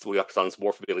activates Woolly Loxodon's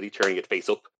morph ability, turning it face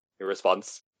up in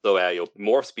response. So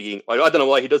morphs being, I don't know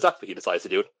why he does that, but he decides to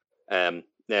do it.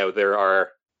 Now there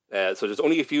are so there's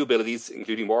only a few abilities,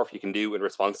 including morph, you can do in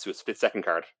response to a split second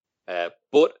card.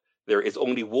 But there is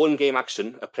only one game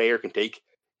action a player can take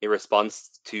in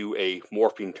response to a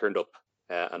morph being turned up.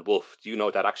 And Wolf, do you know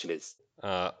what that action is?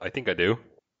 I think I do.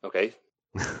 Okay.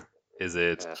 Is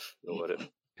it? Go with it.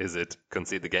 Is it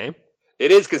concede the game?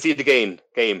 It is concede the game.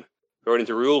 According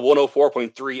to Rule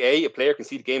 104.3a, a player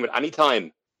concedes the game at any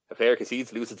time. A player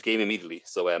concedes, loses the game immediately.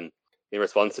 So, in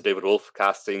response to David Wolf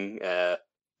casting,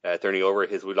 turning over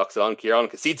his Woolly Loxodon, Kieran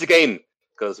concedes the game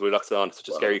because Woolly Loxodon is such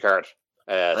a scary card.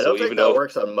 I don't think that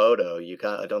works on Modo. You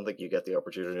can't. I don't think you get the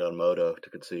opportunity on Modo to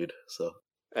concede. So,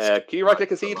 can you right click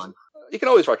concede? You can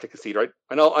always right click concede, right?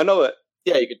 I know it.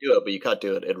 Yeah, you can do it, but you can't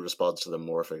do it in response to them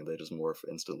morphing. They just morph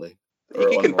instantly.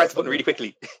 You can press the button really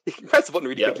quickly. You can press the button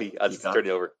really quickly as it's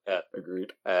turning over.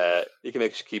 Agreed. You can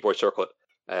make a keyboard shortcut.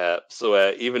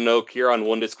 So even though Kieran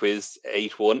won this quiz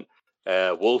 8-1,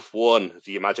 Wolf won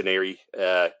the imaginary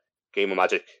game of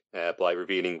Magic by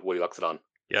revealing Woolly Loxodon.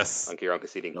 Yes. And Kieran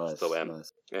conceding. Nice,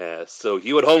 so, so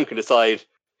you at home can decide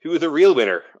who the real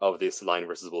winner of this Lion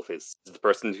versus Wolf is. Is it the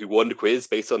person who won the quiz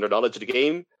based on their knowledge of the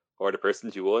game, or the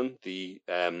person who won the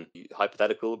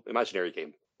hypothetical imaginary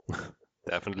game?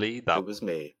 Definitely that. It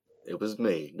was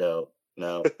me. No.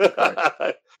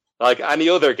 Like any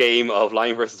other game of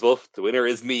Lion versus Wolf, the winner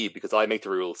is me because I make the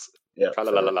rules. Yeah.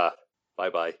 Tra-la-la-la-la.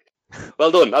 Bye.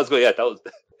 Well done. That was good. Yeah, that was.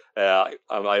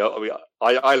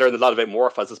 I learned a lot about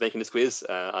morph as I was making this quiz,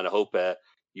 and I hope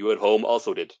you at home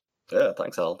also did. Yeah,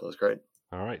 thanks, Al. That was great.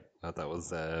 All right, that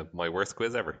was my worst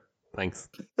quiz ever. Thanks.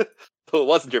 So it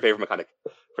wasn't your favorite mechanic.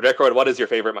 For the record, what is your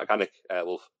favorite mechanic,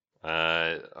 Wolf?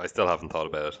 I still haven't thought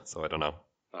about it, so I don't know.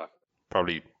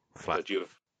 Probably Flat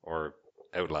or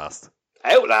Outlast.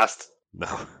 Outlast?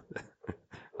 No.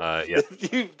 Yeah.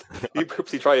 you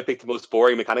purposely try to pick the most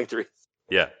boring mechanic there is.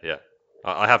 Yeah.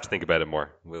 I have to think about it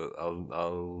more.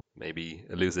 I'll maybe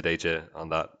elucidate you on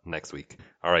that next week.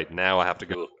 All right, now I have to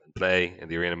go play in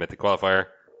the Arena Mythic Qualifier.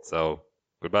 So,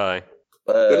 goodbye.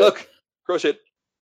 Good luck. Crush it.